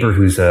 a neighbor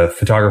who's a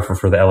photographer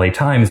for the LA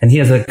Times, and he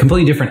has a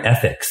completely different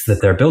ethics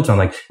that they're built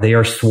on. They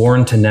are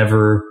sworn to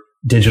never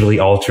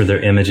digitally alter their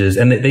images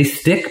and they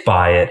stick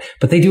by it,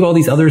 but they do all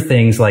these other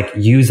things like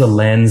use a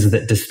lens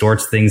that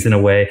distorts things in a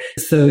way.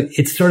 So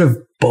it's sort of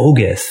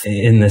bogus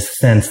in this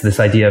sense, this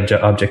idea of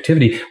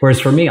objectivity.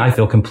 Whereas for me, I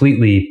feel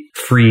completely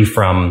free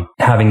from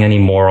having any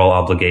moral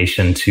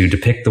obligation to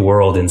depict the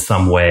world in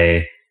some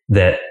way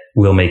that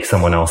will make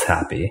someone else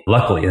happy.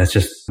 Luckily, that's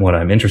just what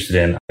I'm interested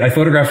in. I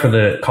photographed for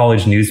the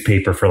college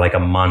newspaper for a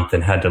month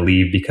and had to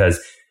leave because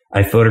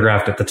I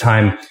photographed at the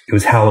time, it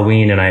was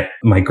Halloween, and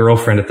my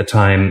girlfriend at the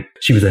time,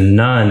 she was a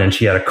nun and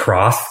she had a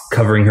cross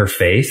covering her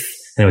face.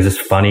 And it was this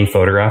funny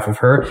photograph of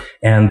her.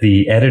 And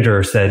the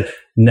editor said,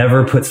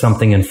 never put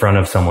something in front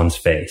of someone's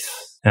face.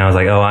 And I was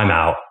like, oh, I'm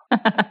out.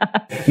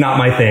 Not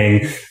my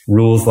thing.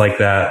 Rules like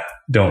that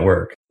don't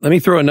work. Let me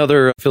throw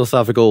another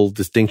philosophical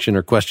distinction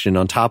or question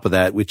on top of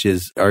that, which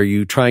is, are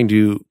you trying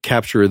to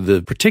capture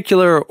the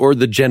particular or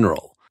the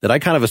general? That I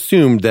kind of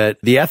assumed that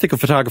the ethic of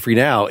photography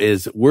now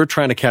is we're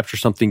trying to capture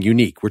something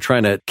unique. We're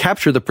trying to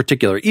capture the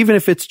particular, even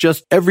if it's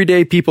just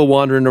everyday people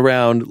wandering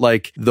around.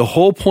 The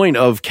whole point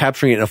of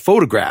capturing it in a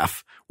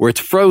photograph where it's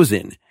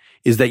frozen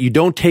is that you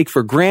don't take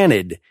for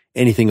granted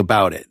anything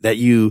about it, that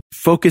you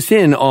focus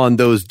in on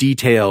those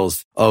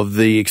details of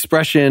the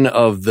expression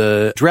of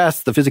the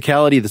dress, the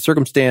physicality, the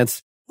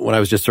circumstance. When I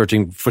was just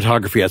searching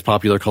photography as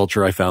popular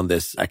culture, I found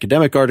this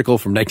academic article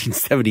from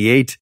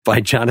 1978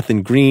 by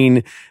Jonathan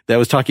Green that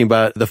was talking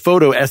about the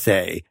photo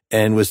essay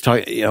and was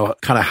talking,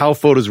 kind of how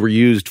photos were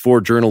used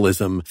for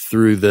journalism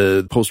through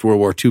the post-World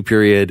War II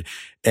period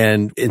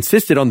and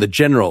insisted on the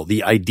general,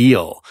 the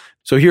ideal.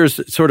 So here's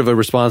sort of a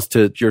response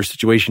to your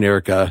situation,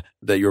 Erica,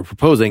 that you're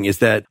proposing is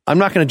that I'm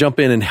not going to jump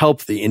in and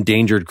help the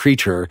endangered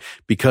creature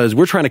because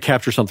we're trying to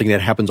capture something that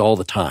happens all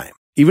the time.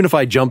 even if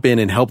I jump in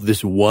and help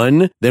this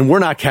one, then we're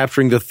not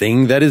capturing the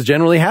thing that is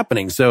generally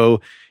happening.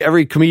 So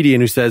every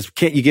comedian who says,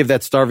 can't you give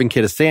that starving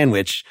kid a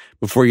sandwich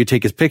before you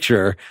take his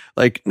picture?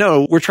 Like,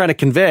 no, we're trying to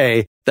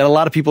convey that a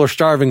lot of people are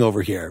starving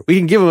over here. We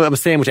can give them a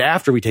sandwich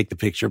after we take the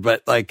picture,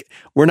 but like,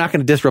 we're not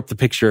going to disrupt the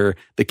picture,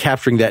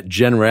 capturing that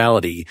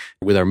generality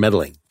with our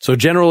meddling. So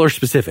general or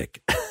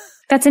specific?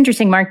 That's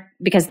interesting, Mark,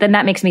 because then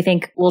that makes me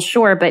think, well,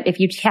 sure, but if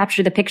you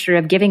capture the picture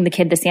of giving the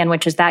kid the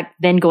sandwich, is that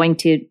then going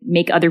to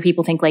make other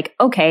people think like,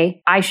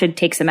 okay, I should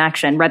take some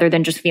action rather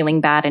than just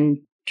feeling bad and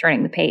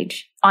turning the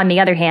page? On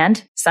the other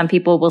hand, some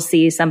people will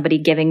see somebody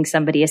giving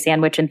somebody a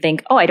sandwich and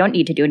think, oh, I don't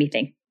need to do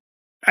anything.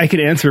 I could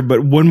answer,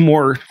 but one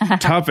more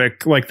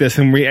topic like this,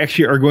 and we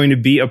actually are going to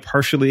be a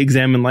partially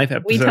examined life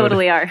episode. We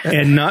totally are.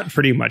 And not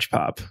pretty much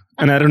pop.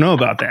 And I don't know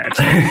about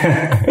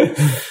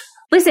that.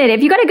 Listen,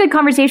 if you got a good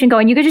conversation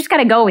going, you just got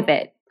to go with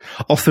it.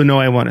 Also, no,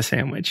 I want a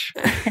sandwich.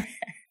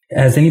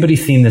 Has anybody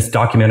seen this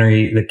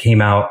documentary that came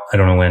out, I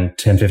don't know when,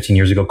 10, 15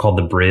 years ago, called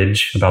The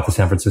Bridge, about the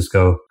San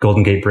Francisco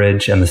Golden Gate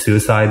Bridge and the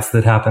suicides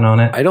that happen on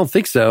it? I don't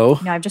think so.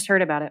 No, I've just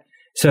heard about it.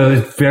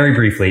 So very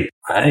briefly,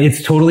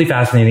 it's totally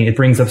fascinating. It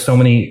brings up so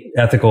many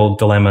ethical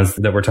dilemmas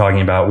that we're talking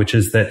about, which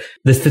is that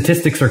the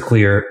statistics are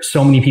clear.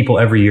 So many people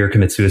every year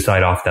commit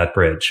suicide off that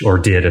bridge, or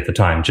did at the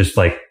time, just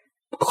like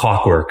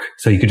clockwork.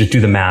 So you could just do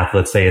the math.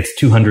 Let's say it's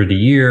 200 a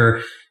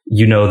year.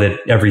 You know that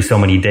every so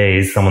many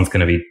days, someone's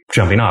going to be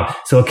jumping off.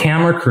 So a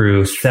camera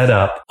crew set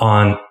up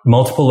on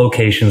multiple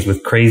locations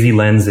with crazy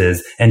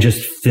lenses and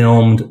just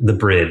filmed the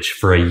bridge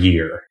for a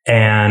year.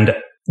 And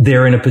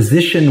they're in a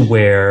position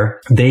where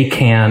they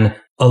can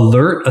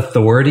alert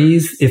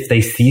authorities if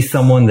they see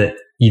someone that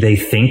they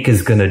think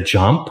is going to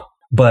jump.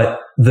 But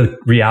the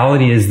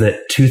reality is that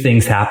two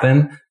things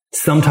happen.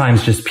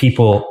 Sometimes just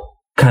people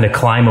kind of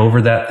climb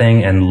over that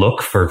thing and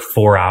look for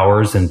 4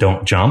 hours and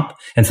don't jump.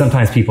 And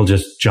sometimes people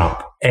just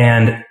jump.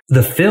 And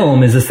the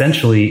film is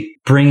essentially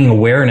bringing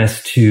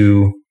awareness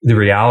to the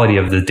reality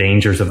of the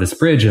dangers of this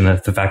bridge and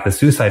the fact that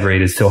suicide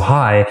rate is so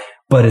high.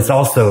 But it's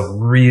also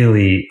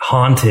really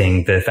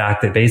haunting the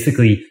fact that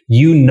basically,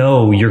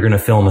 you're going to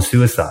film a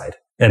suicide.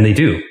 And they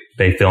do.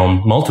 They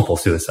film multiple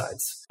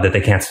suicides that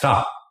they can't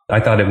stop.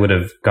 I thought it would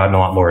have gotten a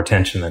lot more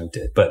attention than it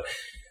did. But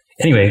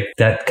anyway,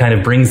 that kind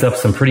of brings up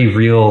some pretty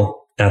real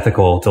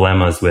ethical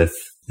dilemmas with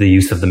the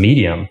use of the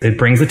medium. It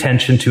brings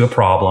attention to a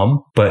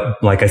problem,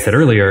 but like I said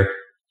earlier,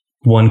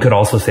 one could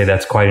also say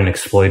that's quite an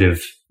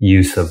exploitive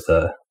use of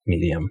the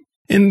medium.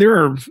 And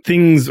there are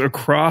things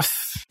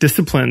across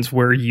disciplines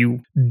where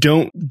you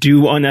don't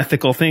do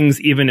unethical things,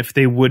 even if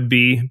they would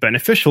be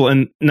beneficial.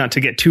 And not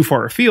to get too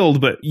far afield,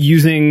 but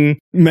using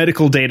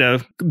medical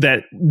data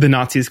that the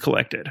Nazis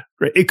collected,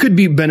 right? It could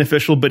be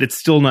beneficial, but it's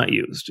still not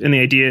used. And the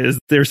idea is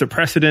there's a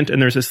precedent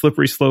and there's a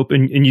slippery slope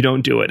and you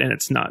don't do it and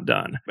it's not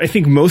done. I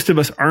think most of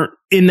us aren't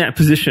in that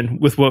position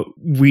with what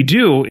we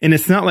do. And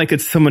it's not like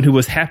it's someone who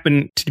was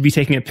happened to be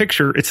taking a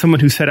picture. It's someone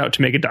who set out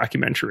to make a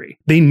documentary.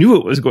 They knew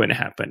it was going to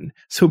happen.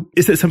 So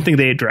is it something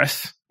they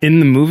address in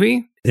the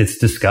movie? It's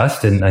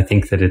discussed, and I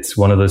think that it's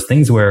one of those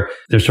things where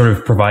they're sort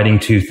of providing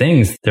two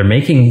things. They're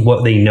making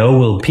what they know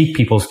will pique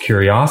people's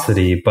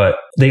curiosity, but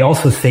they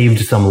also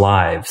saved some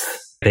lives.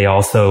 They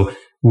also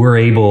were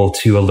able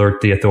to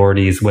alert the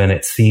authorities when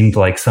it seemed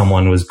like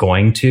someone was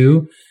going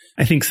to.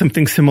 I think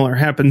something similar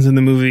happens in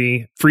the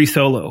movie Free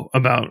Solo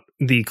about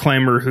the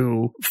climber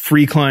who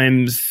free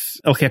climbs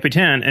El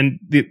Capitan, and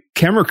the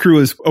camera crew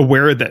is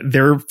aware that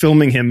they're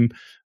filming him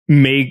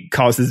may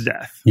cause his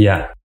death.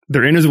 Yeah.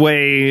 They're in his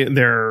way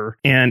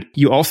and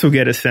you also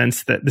get a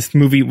sense that this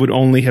movie would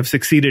only have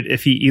succeeded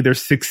if he either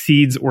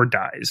succeeds or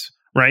dies,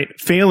 right?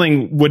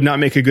 Failing would not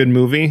make a good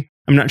movie.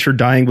 I'm not sure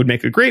dying would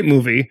make a great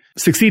movie.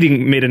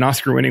 Succeeding made an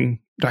Oscar-winning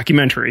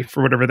documentary,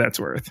 for whatever that's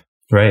worth.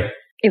 Right.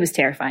 It was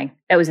terrifying.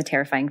 That was a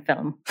terrifying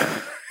film.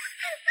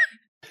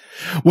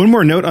 One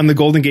more note on the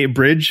Golden Gate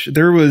Bridge.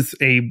 There was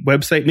a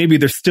website, maybe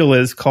there still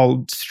is,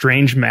 called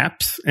Strange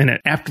Maps, and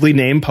it aptly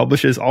named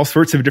publishes all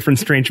sorts of different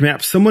strange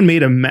maps. Someone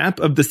made a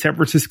map of the San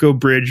Francisco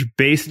Bridge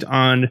based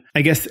on,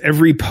 I guess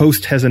every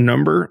post has a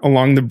number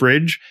along the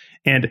bridge,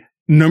 and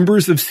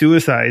numbers of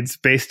suicides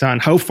based on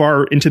how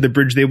far into the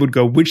bridge they would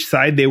go, which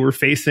side they were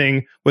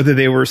facing, whether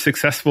they were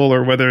successful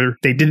or whether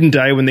they didn't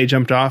die when they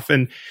jumped off.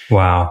 And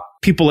wow,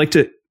 people like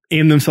to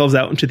aim themselves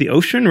out into the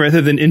ocean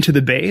rather than into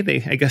the bay.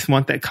 They, I guess,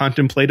 want that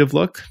contemplative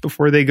look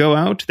before they go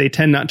out. They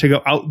tend not to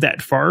go out that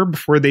far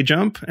before they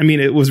jump. I mean,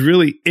 it was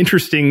really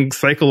interesting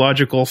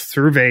psychological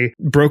survey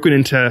broken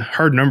into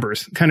hard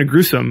numbers. Kind of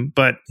gruesome,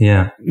 but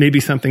yeah, maybe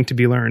something to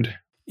be learned.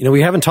 You know,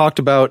 we haven't talked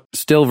about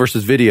still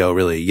versus video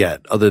really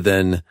yet, other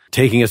than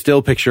taking a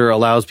still picture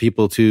allows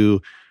people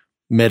to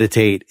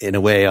meditate in a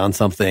way on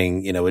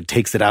something. You know, it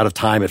takes it out of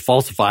time. It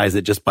falsifies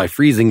it just by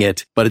freezing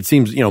it. But it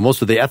seems, you know,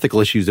 most of the ethical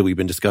issues that we've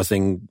been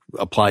discussing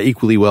apply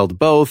equally well to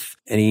both.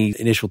 Any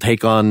initial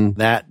take on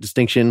that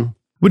distinction?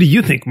 What do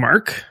you think,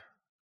 Mark?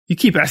 You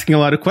keep asking a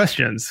lot of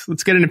questions.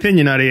 Let's get an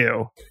opinion out of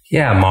you.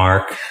 Yeah,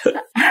 Mark.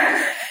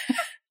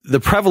 The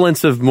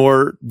prevalence of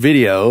more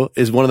video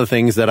is one of the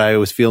things that I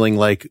was feeling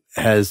like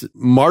has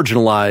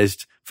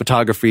marginalized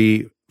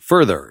photography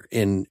further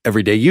in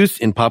everyday use,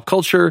 in pop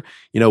culture.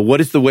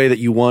 What is the way that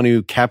you want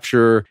to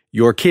capture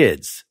your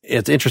kids?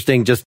 It's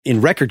interesting just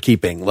in record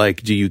keeping.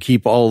 Like, do you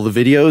keep all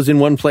the videos in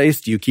one place?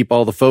 Do you keep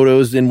all the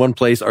photos in one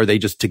place? Are they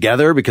just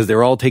together because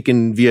they're all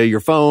taken via your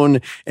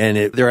phone?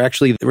 And there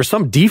was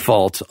some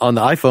default on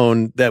the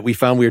iPhone that we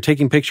found. We were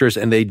taking pictures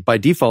and they by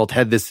default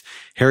had this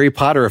Harry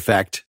Potter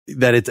effect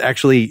that it's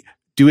actually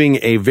doing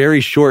a very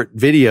short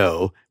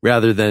video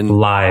rather than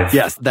live.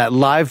 Yes, that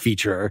live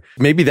feature.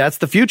 Maybe that's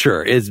the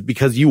future, is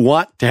because you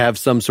want to have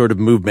some sort of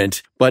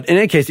movement. But in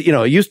any case, it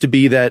used to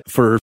be that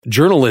for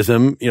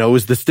journalism, it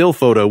was the still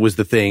photo was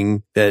the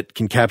thing that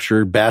can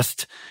capture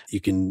best. You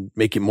can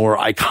make it more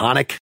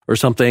iconic or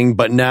something.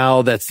 But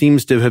now that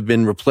seems to have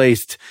been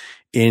replaced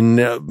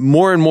in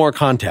more and more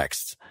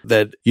contexts.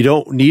 That you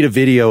don't need a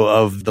video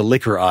of the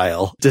liquor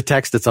aisle to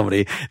text at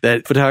somebody,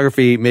 that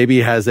photography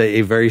maybe has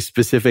a very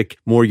specific,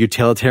 more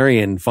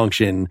utilitarian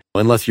function,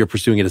 unless you're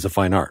pursuing it as a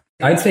fine art.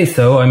 I'd say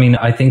so. I mean,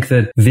 I think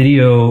that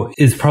video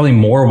is probably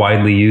more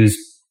widely used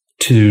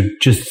to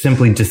just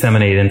simply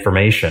disseminate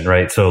information,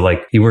 right? So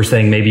like you were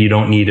saying, maybe you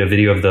don't need a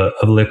video of the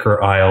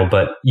liquor aisle,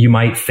 but you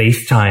might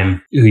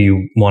FaceTime who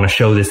you want to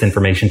show this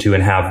information to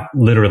and have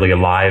literally a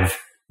live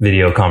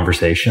video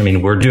conversation. I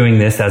mean, we're doing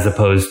this as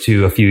opposed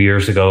to a few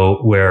years ago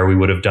where we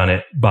would have done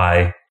it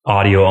by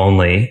audio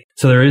only.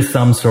 So there is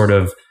some sort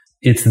of,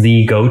 it's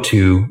the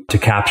go-to to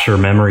capture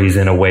memories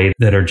in a way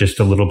that are just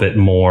a little bit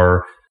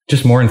more,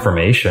 just more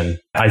information.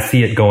 I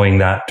see it going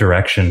that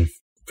direction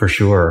for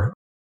sure.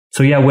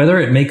 So yeah, whether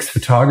it makes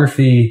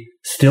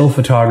still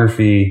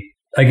photography,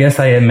 I guess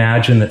I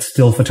imagine that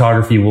still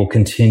photography will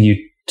continue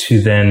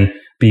to then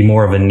be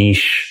more of a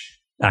niche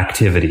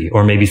activity,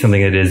 or maybe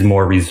something that is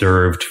more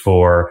reserved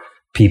for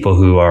people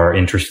who are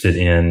interested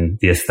in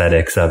the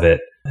aesthetics of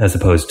it, as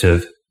opposed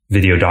to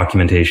video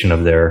documentation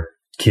of their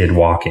kid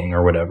walking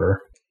or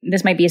whatever.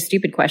 This might be a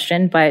stupid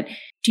question, but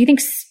do you think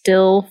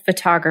still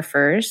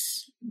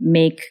photographers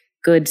make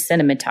good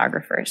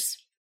cinematographers?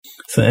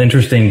 So an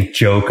interesting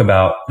joke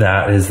about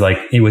that is like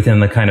within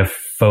the kind of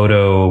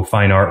photo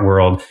fine art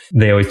world,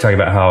 they always talk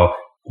about how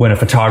when a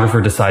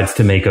photographer decides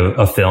to make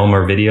a film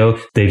or video,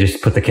 they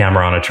just put the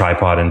camera on a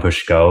tripod and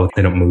push go.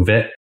 They don't move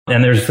it.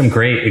 And there's some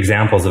great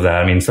examples of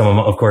that. I mean, some of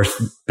them, of course,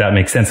 that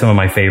makes sense. Some of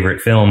my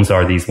favorite films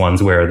are these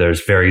ones where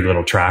there's very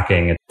little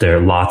tracking. There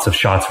are lots of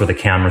shots where the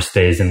camera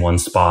stays in one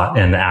spot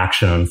and the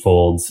action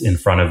unfolds in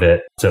front of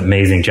it. It's an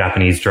amazing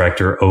Japanese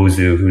director,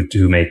 Ozu,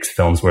 who makes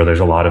films where there's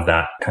a lot of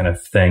that kind of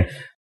thing.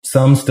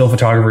 Some still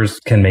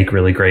photographers can make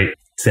really great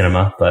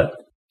cinema, but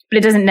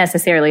it doesn't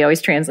necessarily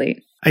always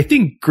translate. I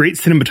think great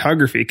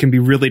cinematography can be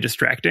really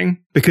distracting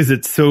because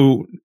it's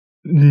so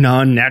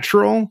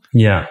non-natural.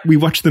 Yeah. We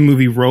watched the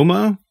movie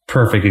Roma.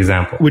 Perfect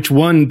example. Which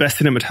won Best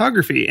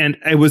Cinematography. And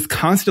I was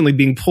constantly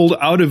being pulled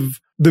out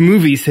of the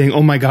movie saying,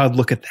 oh my God,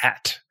 look at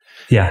that.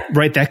 Yeah.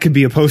 Right? That could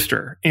be a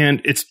poster.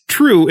 And it's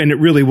true. And it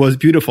really was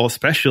beautiful,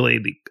 especially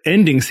the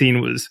ending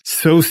scene was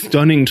so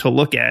stunning to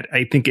look at.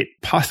 I think it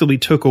possibly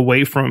took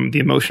away from the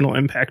emotional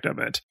impact of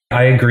it.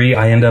 I agree.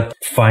 I end up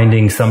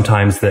finding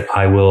sometimes that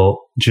I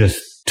will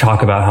just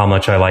talk about how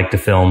much I like the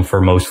film for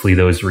mostly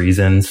those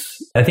reasons.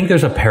 I think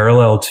there's a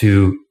parallel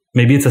to,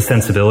 maybe it's a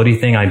sensibility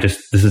thing.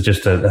 This is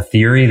just a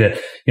theory that,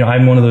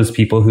 I'm one of those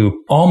people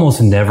who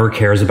almost never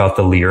cares about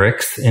the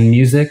lyrics in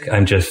music.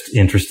 I'm just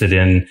interested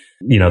in,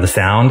 the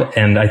sound.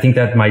 And I think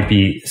that might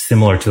be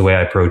similar to the way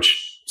I approach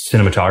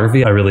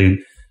cinematography. I really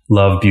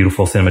love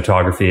beautiful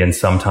cinematography, and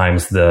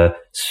sometimes the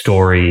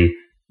story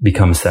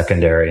becomes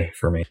secondary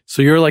for me.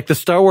 So you're like, the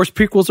Star Wars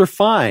prequels are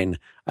fine.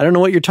 I don't know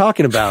what you're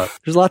talking about.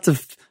 There's lots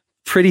of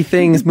pretty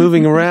things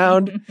moving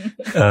around.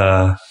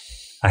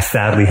 I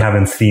sadly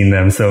haven't seen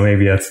them, so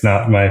maybe that's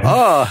not my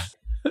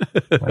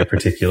my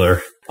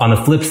particular. On the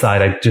flip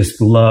side, I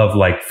just love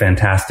like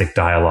fantastic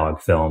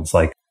dialogue films.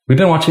 Like we've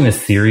been watching this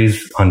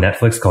series on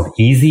Netflix called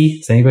Easy.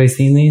 Has anybody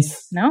seen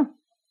these? No.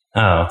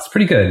 Oh, it's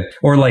pretty good.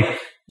 Or like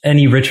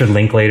any Richard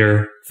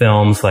Linklater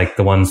films, like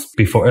the ones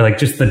before, or like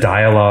just the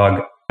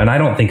dialogue. And I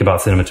don't think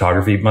about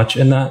cinematography much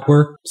in that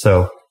work,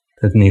 so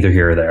it's neither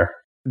here or there.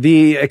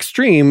 The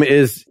extreme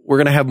is we're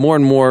going to have more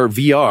and more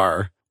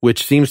VR,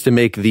 which seems to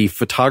make the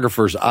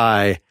photographer's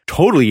eye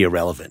totally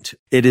irrelevant.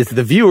 It is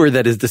the viewer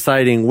that is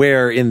deciding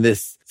where in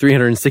this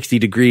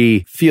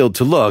 360-degree field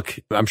to look.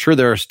 I'm sure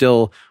there are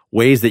still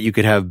ways that you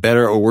could have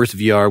better or worse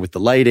VR with the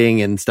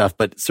lighting and stuff,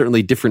 but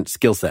certainly different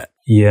skill set.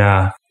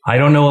 Yeah. I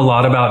don't know a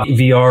lot about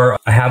VR.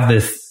 I have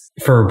this,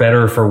 for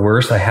better or for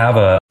worse, I have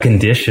a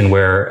condition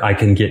where I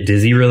can get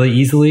dizzy really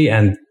easily,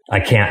 and I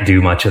can't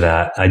do much of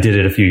that. I did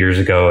it a few years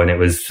ago and it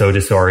was so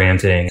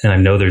disorienting. And I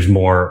know there's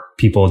more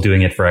people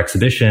doing it for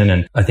exhibition,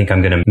 and I think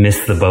I'm going to miss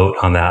the boat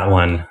on that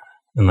one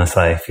unless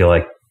I feel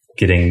like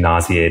getting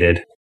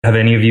nauseated. Have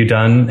any of you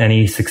done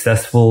any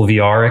successful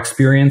VR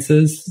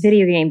experiences?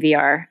 Video game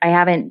VR. I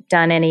haven't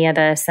done any of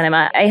the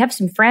cinema. I have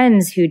some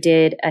friends who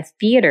did a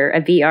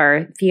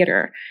VR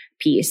theater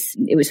piece.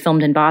 It was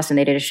filmed in Boston.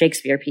 They did a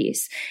Shakespeare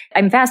piece.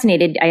 I'm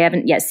fascinated. I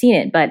haven't yet seen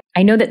it, but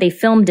I know that they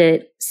filmed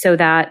it so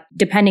that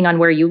depending on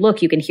where you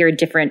look, you can hear a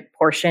different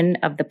portion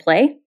of the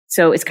play.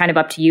 So it's kind of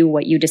up to you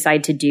what you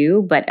decide to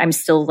do, but I'm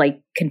still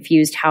like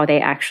confused how they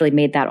actually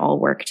made that all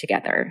work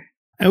together.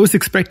 I was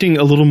expecting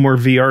a little more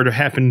VR to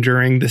happen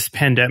during this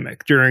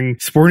pandemic, during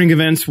sporting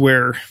events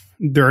where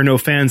there are no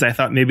fans. I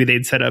thought maybe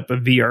they'd set up a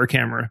VR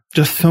camera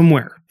just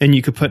somewhere and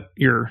you could put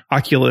your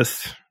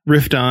Oculus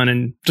Rift on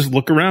and just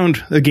look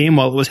around a game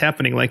while it was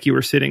happening like you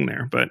were sitting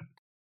there. But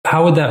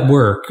how would that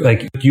work?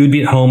 Like you would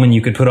be at home and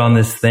you could put on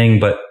this thing,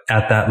 but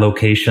at that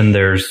location,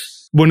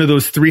 there's one of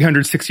those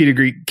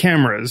 360-degree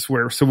cameras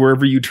so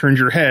wherever you turned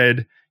your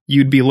head,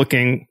 you'd be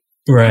looking.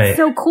 Right. That's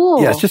so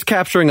cool. Yeah, it's just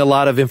capturing a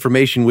lot of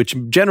information, which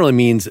generally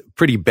means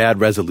pretty bad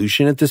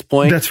resolution at this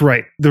point. That's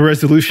right. The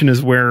resolution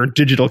is where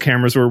digital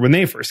cameras were when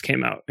they first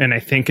came out. And I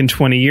think in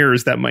 20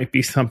 years, that might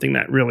be something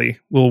that really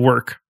will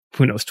work.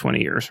 Who knows,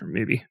 20 years or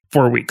maybe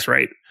 4 weeks,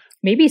 right?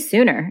 Maybe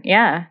sooner.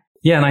 Yeah.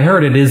 Yeah, and I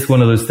heard it is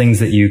one of those things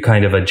that you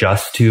kind of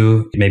adjust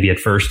to. Maybe at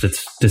first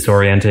it's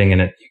disorienting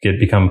and you could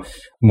become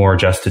more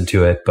adjusted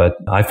to it, but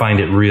I find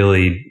it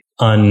really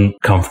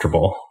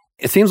uncomfortable.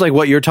 It seems like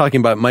what you're talking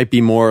about might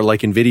be more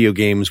like in video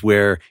games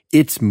where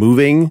it's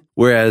moving,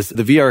 whereas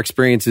the VR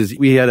experiences,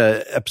 we had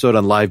an episode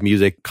on live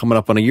music coming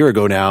up on a year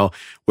ago now,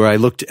 where I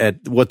looked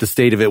at what the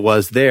state of it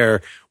was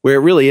there, where it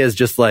really is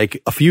just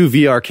like a few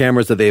VR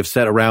cameras that they have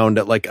set around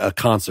at like a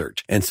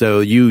concert. And so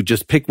you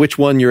just pick which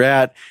one you're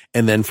at.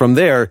 And then from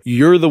there,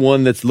 you're the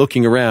one that's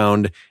looking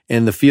around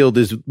and the field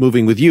is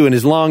moving with you. And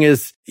as long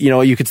as,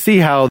 you could see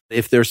how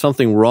if there's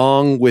something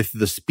wrong with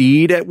the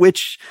speed at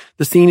which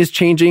the scene is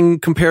changing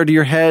compared to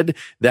your head,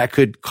 that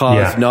could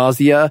cause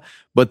nausea.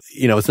 But,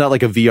 it's not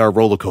like a VR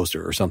roller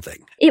coaster or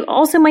something. It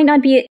also might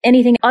not be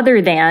anything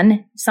other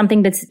than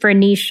something that's for a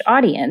niche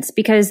audience.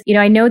 Because,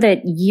 I know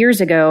that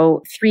years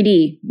ago,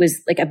 3D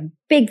was like a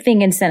big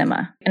thing in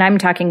cinema. And I'm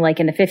talking like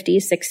in the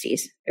 50s,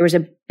 60s. There was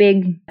a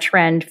big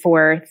trend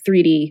for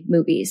 3D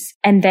movies.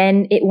 And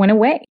then it went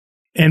away.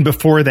 And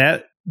before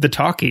that, the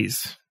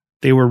talkies,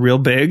 they were real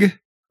big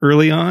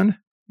early on.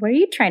 What are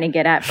you trying to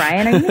get at,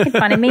 Brian? Are you making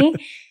fun of me?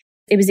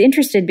 It was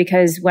interesting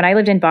because when I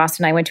lived in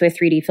Boston, I went to a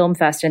 3D film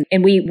fest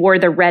and we wore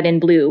the red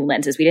and blue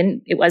lenses.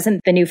 It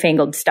wasn't the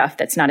newfangled stuff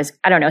that's not as,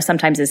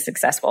 sometimes as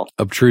successful.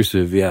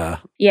 Obtrusive, yeah.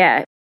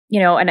 Yeah.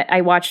 And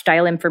I watched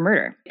Dial M for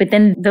Murder. But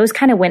then those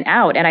kind of went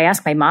out and I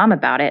asked my mom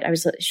about it.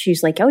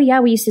 She's like, oh yeah,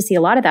 we used to see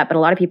a lot of that, but a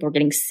lot of people were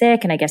getting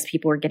sick and I guess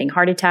people were getting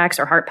heart attacks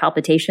or heart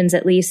palpitations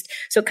at least.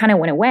 So it kind of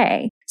went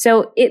away.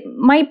 So it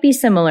might be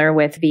similar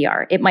with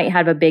VR. It might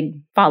have a big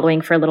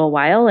following for a little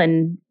while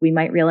and we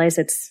might realize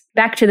it's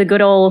back to the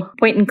good old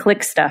point and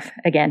click stuff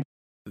again.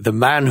 The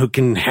man who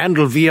can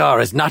handle VR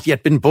has not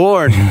yet been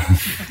born.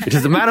 It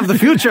is the man of the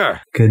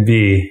future. Could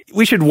be.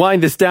 We should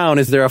wind this down.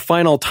 Is there a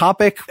final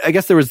topic? I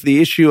guess there was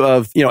the issue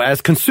of, as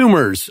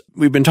consumers,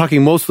 we've been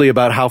talking mostly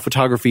about how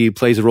photography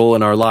plays a role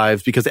in our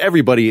lives because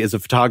everybody is a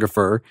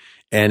photographer.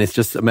 And it's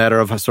just a matter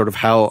of sort of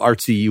how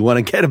artsy you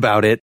want to get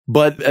about it.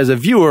 But as a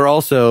viewer,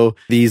 also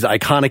these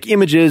iconic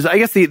images, I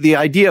guess the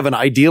idea of an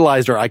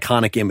idealized or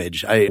iconic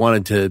image, I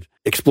wanted to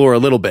explore a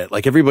little bit.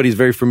 Like everybody's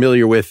very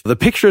familiar with the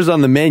pictures on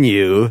the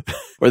menu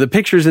or the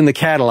pictures in the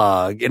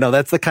catalog.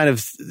 That's the kind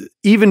of,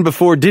 even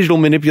before digital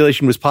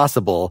manipulation was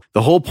possible,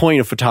 the whole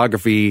point of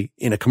photography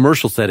in a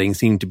commercial setting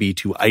seemed to be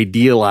to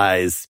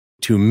idealize,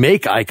 to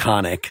make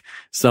iconic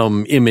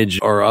some image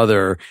or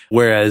other,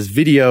 whereas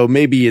video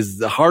maybe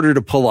is harder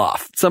to pull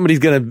off. Somebody's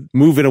going to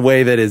move in a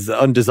way that is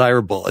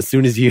undesirable as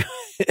soon as you,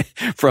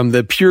 from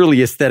the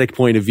purely aesthetic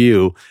point of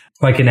view.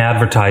 Like in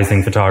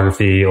advertising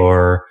photography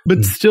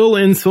But still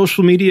in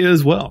social media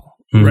as well,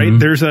 right?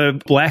 There's a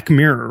Black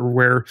Mirror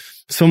where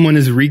someone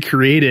is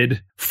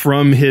recreated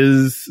from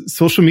his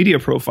social media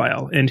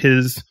profile and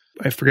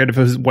I forget if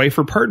his wife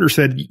or partner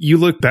said, you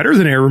look better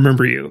than I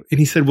remember you.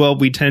 And he said, well,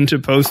 we tend to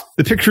post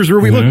the pictures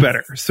where we look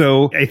better.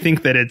 So I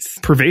think that it's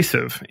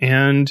pervasive.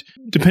 And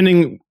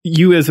depending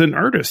you as an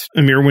artist,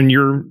 Amir, when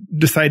you're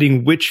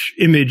deciding which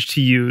image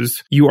to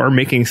use, you are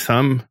making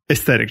some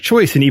aesthetic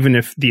choice. And even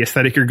if the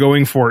aesthetic you're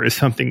going for is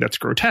something that's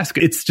grotesque,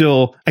 it's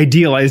still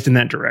idealized in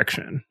that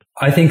direction.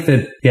 I think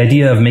that the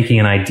idea of making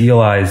an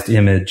idealized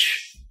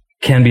image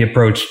can be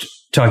approached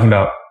talking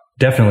about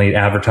definitely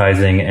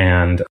advertising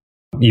and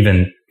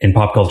even in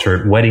pop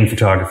culture, wedding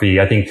photography.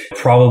 I think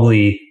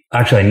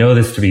I know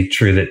this to be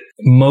true, that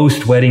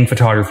most wedding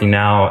photography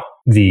now,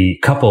 the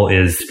couple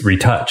is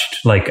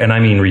retouched. And I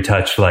mean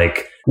retouched,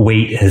 like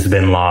weight has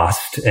been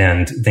lost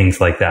and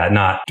things like that,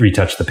 not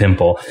retouch the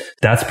pimple.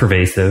 That's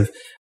pervasive.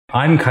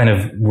 I'm kind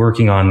of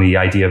working on the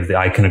idea of the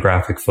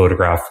iconographic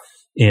photograph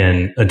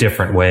in a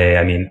different way.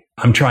 I mean,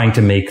 I'm trying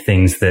to make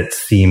things that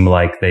seem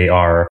like they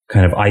are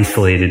kind of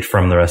isolated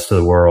from the rest of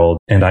the world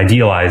and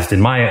idealized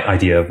in my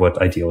idea of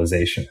what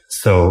idealization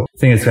is. So I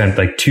think it's kind of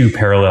like two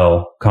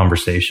parallel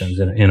conversations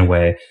in a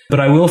way.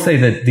 But I will say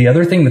that the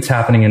other thing that's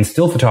happening in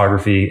still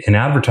photography and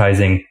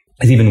advertising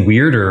is even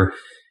weirder,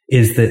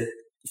 is that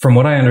from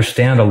what I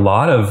understand, a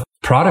lot of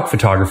product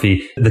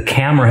photography, the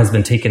camera has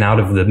been taken out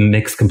of the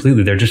mix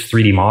completely. They're just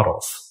 3D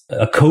models.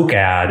 A Coke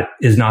ad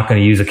is not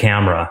going to use a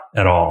camera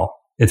at all.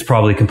 It's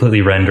probably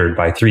completely rendered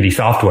by 3D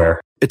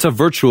software. It's a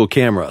virtual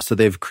camera. So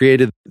they've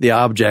created the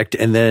object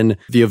and then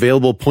the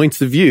available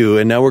points of view.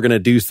 And now we're going to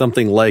do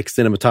something like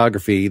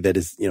cinematography that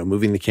is,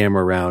 moving the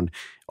camera around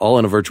all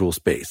in a virtual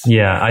space.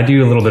 Yeah, I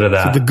do a little bit of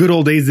that. So the good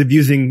old days of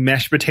using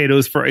mashed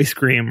potatoes for ice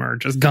cream are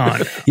just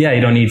gone. Yeah,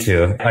 you don't need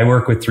to. I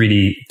work with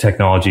 3D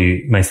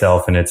technology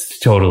myself, and it's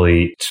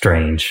totally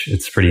strange.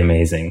 It's pretty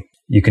amazing.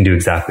 You can do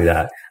exactly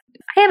that.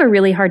 I have a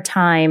really hard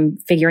time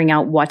figuring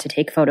out what to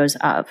take photos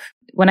of.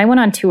 When I went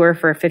on tour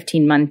for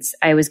 15 months,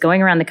 I was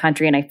going around the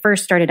country and I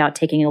first started out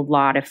taking a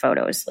lot of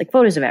photos, like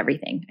photos of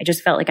everything. I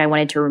just felt like I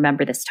wanted to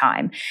remember this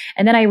time.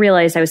 And then I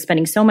realized I was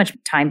spending so much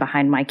time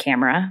behind my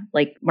camera,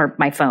 or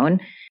my phone,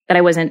 that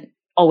I wasn't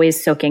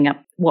always soaking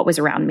up what was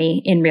around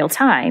me in real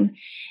time.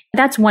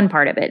 That's one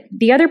part of it.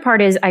 The other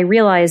part is I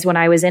realized when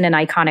I was in an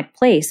iconic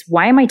place,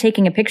 why am I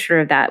taking a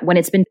picture of that when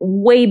it's been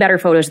way better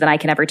photos than I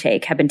can ever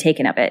take have been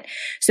taken of it?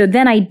 So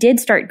then I did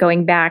start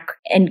going back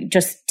and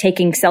just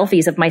taking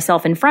selfies of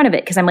myself in front of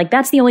it because I'm like,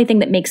 that's the only thing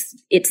that makes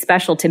it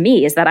special to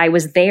me is that I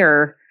was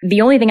there.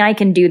 The only thing I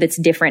can do that's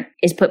different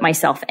is put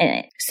myself in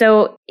it.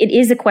 So it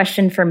is a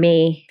question for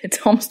me. It's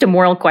almost a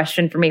moral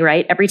question for me,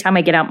 right? Every time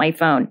I get out my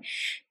phone.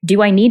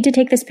 Do I need to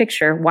take this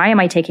picture? Why am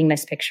I taking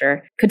this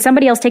picture? Could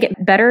somebody else take it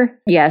better?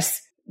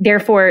 Yes.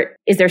 Therefore,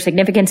 is there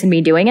significance in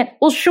me doing it?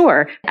 Well,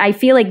 sure. I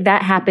feel like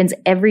that happens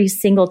every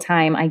single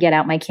time I get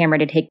out my camera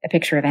to take a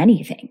picture of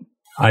anything.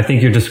 I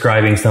think you're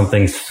describing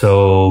something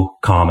so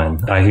common.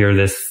 I hear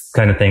this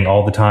kind of thing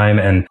all the time.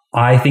 And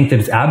I think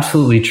that it's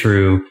absolutely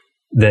true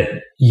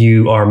that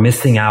you are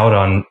missing out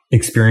on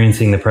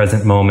experiencing the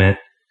present moment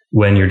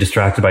when you're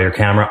distracted by your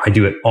camera. I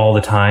do it all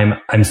the time.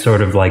 I'm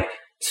sort of like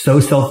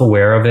so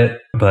self-aware of it,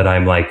 but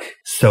I'm like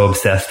so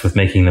obsessed with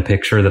making the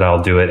picture that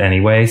I'll do it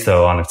anyway.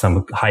 So on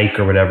some hike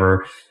or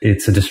whatever,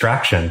 it's a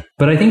distraction.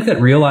 But I think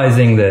that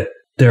realizing that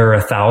there are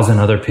 1,000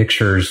 other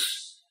pictures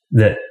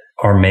that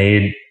are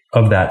made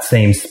of that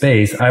same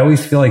space, I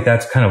always feel like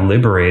that's kind of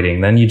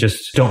liberating. Then you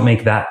just don't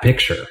make that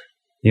picture.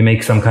 You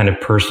make some kind of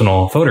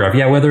personal photograph.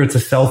 Yeah, whether it's a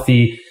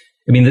selfie.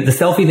 I mean, the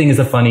selfie thing is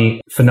a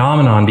funny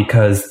phenomenon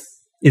because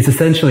it's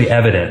essentially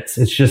evidence.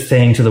 It's just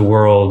saying to the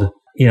world,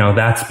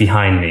 that's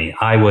behind me.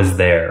 I was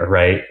there,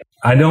 right?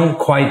 I don't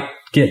quite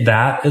get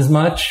that as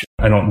much.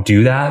 I don't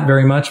do that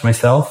very much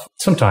myself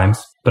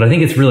sometimes, but I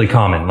think it's really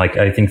common. Like,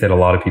 I think that a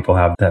lot of people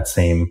have that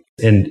same,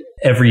 and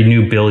every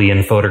new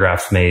billion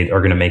photographs made are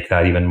going to make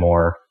that even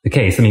more the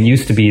case. I mean, it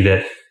used to be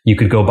that you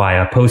could go buy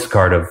a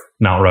postcard of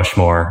Mount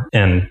Rushmore,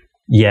 and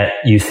yet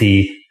you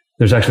see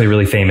there's actually a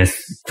really famous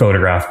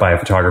photograph by a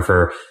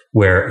photographer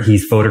where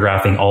he's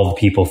photographing all the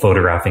people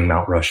photographing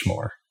Mount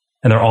Rushmore.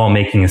 And they're all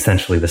making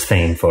essentially the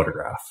same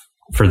photograph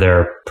for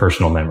their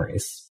personal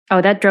memories.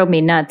 Oh, that drove me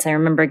nuts. I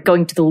remember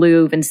going to the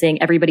Louvre and seeing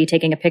everybody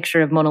taking a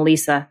picture of Mona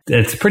Lisa.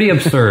 It's pretty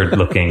absurd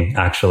looking,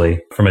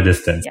 actually, from a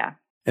distance. Yeah.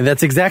 And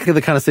that's exactly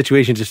the kind of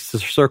situation, just to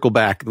circle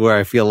back, where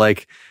I feel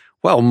like,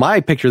 well, my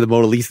picture of the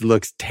Mona Lisa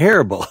looks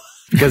terrible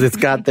because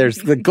there's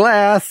the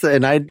glass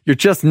and you're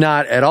just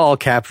not at all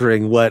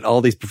capturing what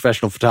all these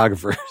professional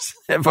photographers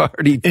have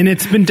already. And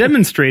it's been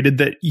demonstrated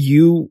that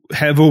you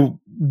have a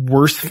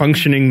worse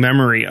functioning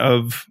memory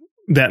of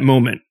that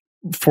moment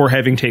for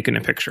having taken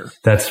a picture.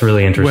 That's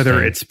really interesting.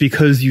 Whether it's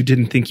because you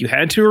didn't think you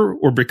had to,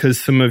 or because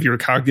some of your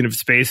cognitive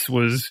space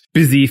was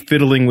busy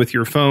fiddling with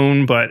your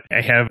phone. But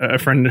I have a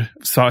friend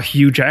saw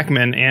Hugh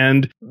Jackman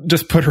and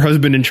just put her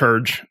husband in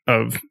charge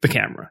of the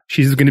camera.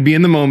 She's going to be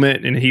in the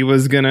moment and he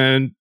was going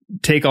to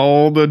take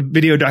all the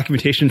video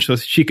documentation so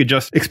she could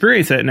just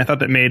experience it. And I thought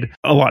that made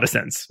a lot of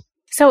sense.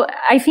 So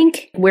I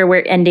think where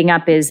we're ending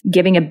up is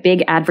giving a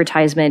big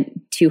advertisement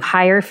to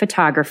hire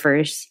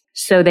photographers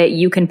so that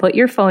you can put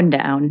your phone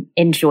down,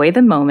 enjoy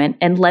the moment,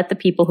 and let the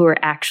people who are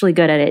actually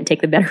good at it take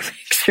the better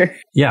picture.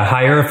 Yeah,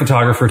 hire a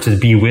photographer to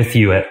be with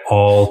you at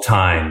all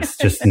times,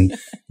 just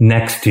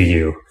next to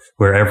you,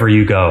 wherever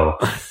you go.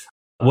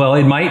 Well,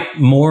 it might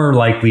more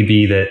likely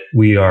be that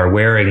we are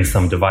wearing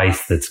some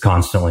device that's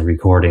constantly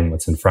recording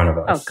what's in front of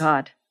us. Oh,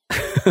 God.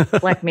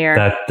 Black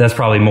Mirror. That's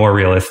probably more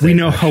realistic. We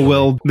know how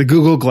well the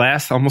Google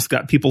Glass almost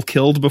got people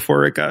killed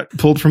before it got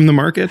pulled from the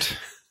market.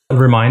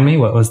 Remind me,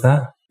 what was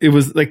that? It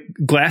was like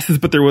glasses,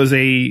 but there was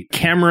a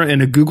camera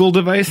and a Google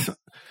device.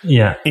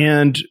 Yeah.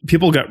 And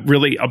people got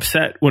really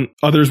upset when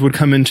others would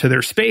come into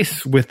their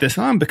space with this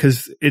on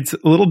because it's a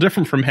little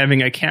different from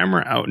having a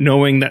camera out,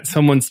 knowing that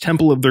someone's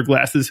temple of their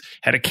glasses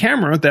had a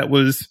camera that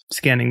was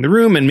scanning the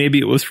room. And maybe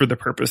it was for the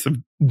purpose of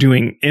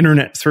doing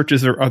internet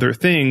searches or other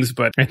things.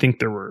 But I think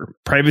there were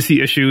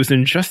privacy issues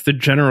and just the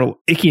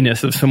general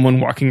ickiness of someone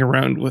walking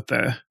around with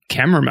a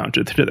camera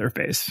mounted to their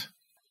face.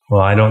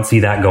 Well, I don't see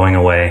that going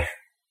away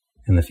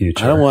in the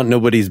future. I don't want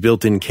nobody's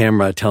built-in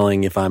camera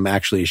telling if I'm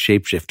actually a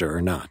shapeshifter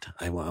or not.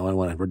 I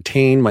want to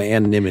retain my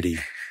anonymity.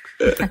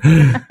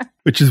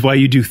 Which is why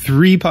you do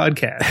 3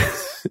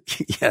 podcasts.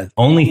 Yeah.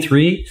 Only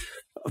 3?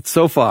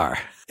 So far.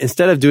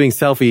 Instead of doing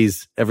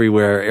selfies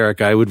everywhere,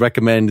 Eric, I would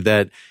recommend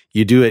that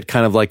you do it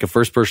kind of like a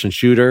first-person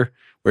shooter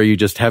where you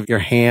just have your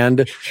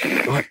hand,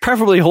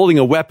 preferably holding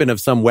a weapon of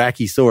some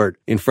wacky sort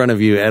in front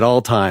of you at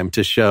all time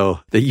to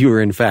show that you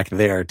were in fact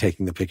there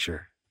taking the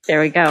picture.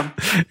 There we go.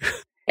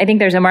 I think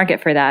there's a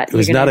market for that. It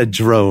was not a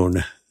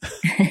drone.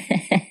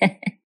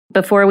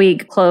 Before we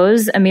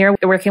close, Amir,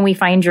 where can we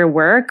find your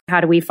work?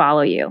 How do we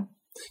follow you?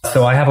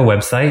 So I have a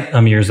website,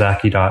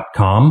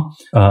 amirzaki.com,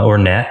 or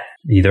net,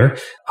 either.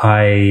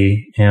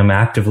 I am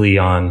actively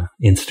on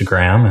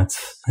Instagram.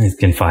 You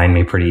can find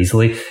me pretty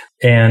easily.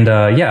 And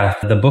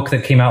the book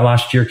that came out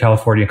last year,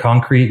 California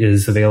Concrete,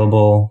 is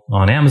available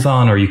on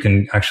Amazon, or you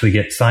can actually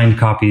get signed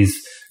copies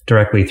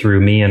directly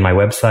through me and my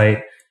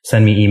website.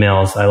 Send me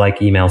emails. I like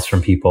emails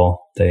from people.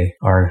 They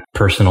are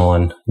personal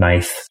and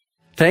nice.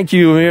 Thank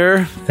you,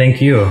 Amir.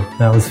 Thank you.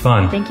 That was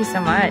fun. Thank you so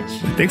much.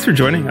 Thanks for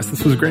joining us.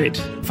 This was great.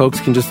 Folks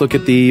can just look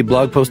at the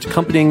blog post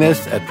accompanying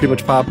this at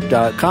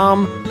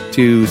prettymuchpop.com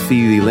to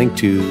see the link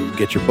to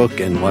get your book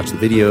and watch the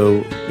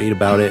video, read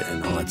about it,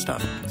 and all that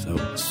stuff.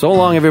 So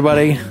long,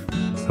 everybody.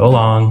 So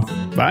long.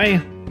 Bye.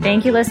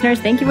 Thank you, listeners.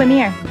 Thank you,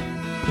 Amir.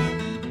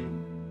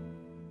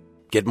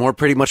 Get more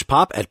Pretty Much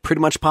Pop at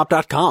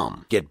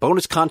prettymuchpop.com. Get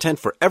bonus content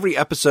for every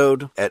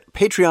episode at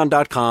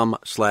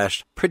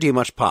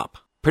patreon.com/prettymuchpop.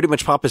 Pretty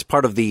Much Pop is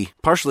part of the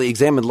Partially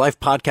Examined Life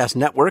podcast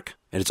network,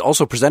 and it's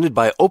also presented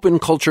by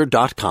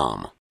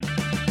openculture.com.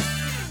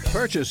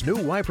 Purchase new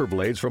wiper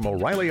blades from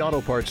O'Reilly Auto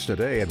Parts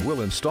today and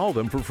we'll install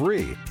them for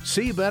free.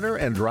 See better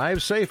and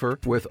drive safer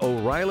with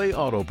O'Reilly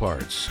Auto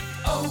Parts.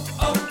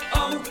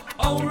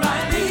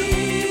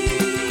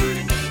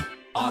 O'Reilly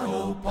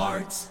Auto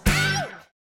Parts.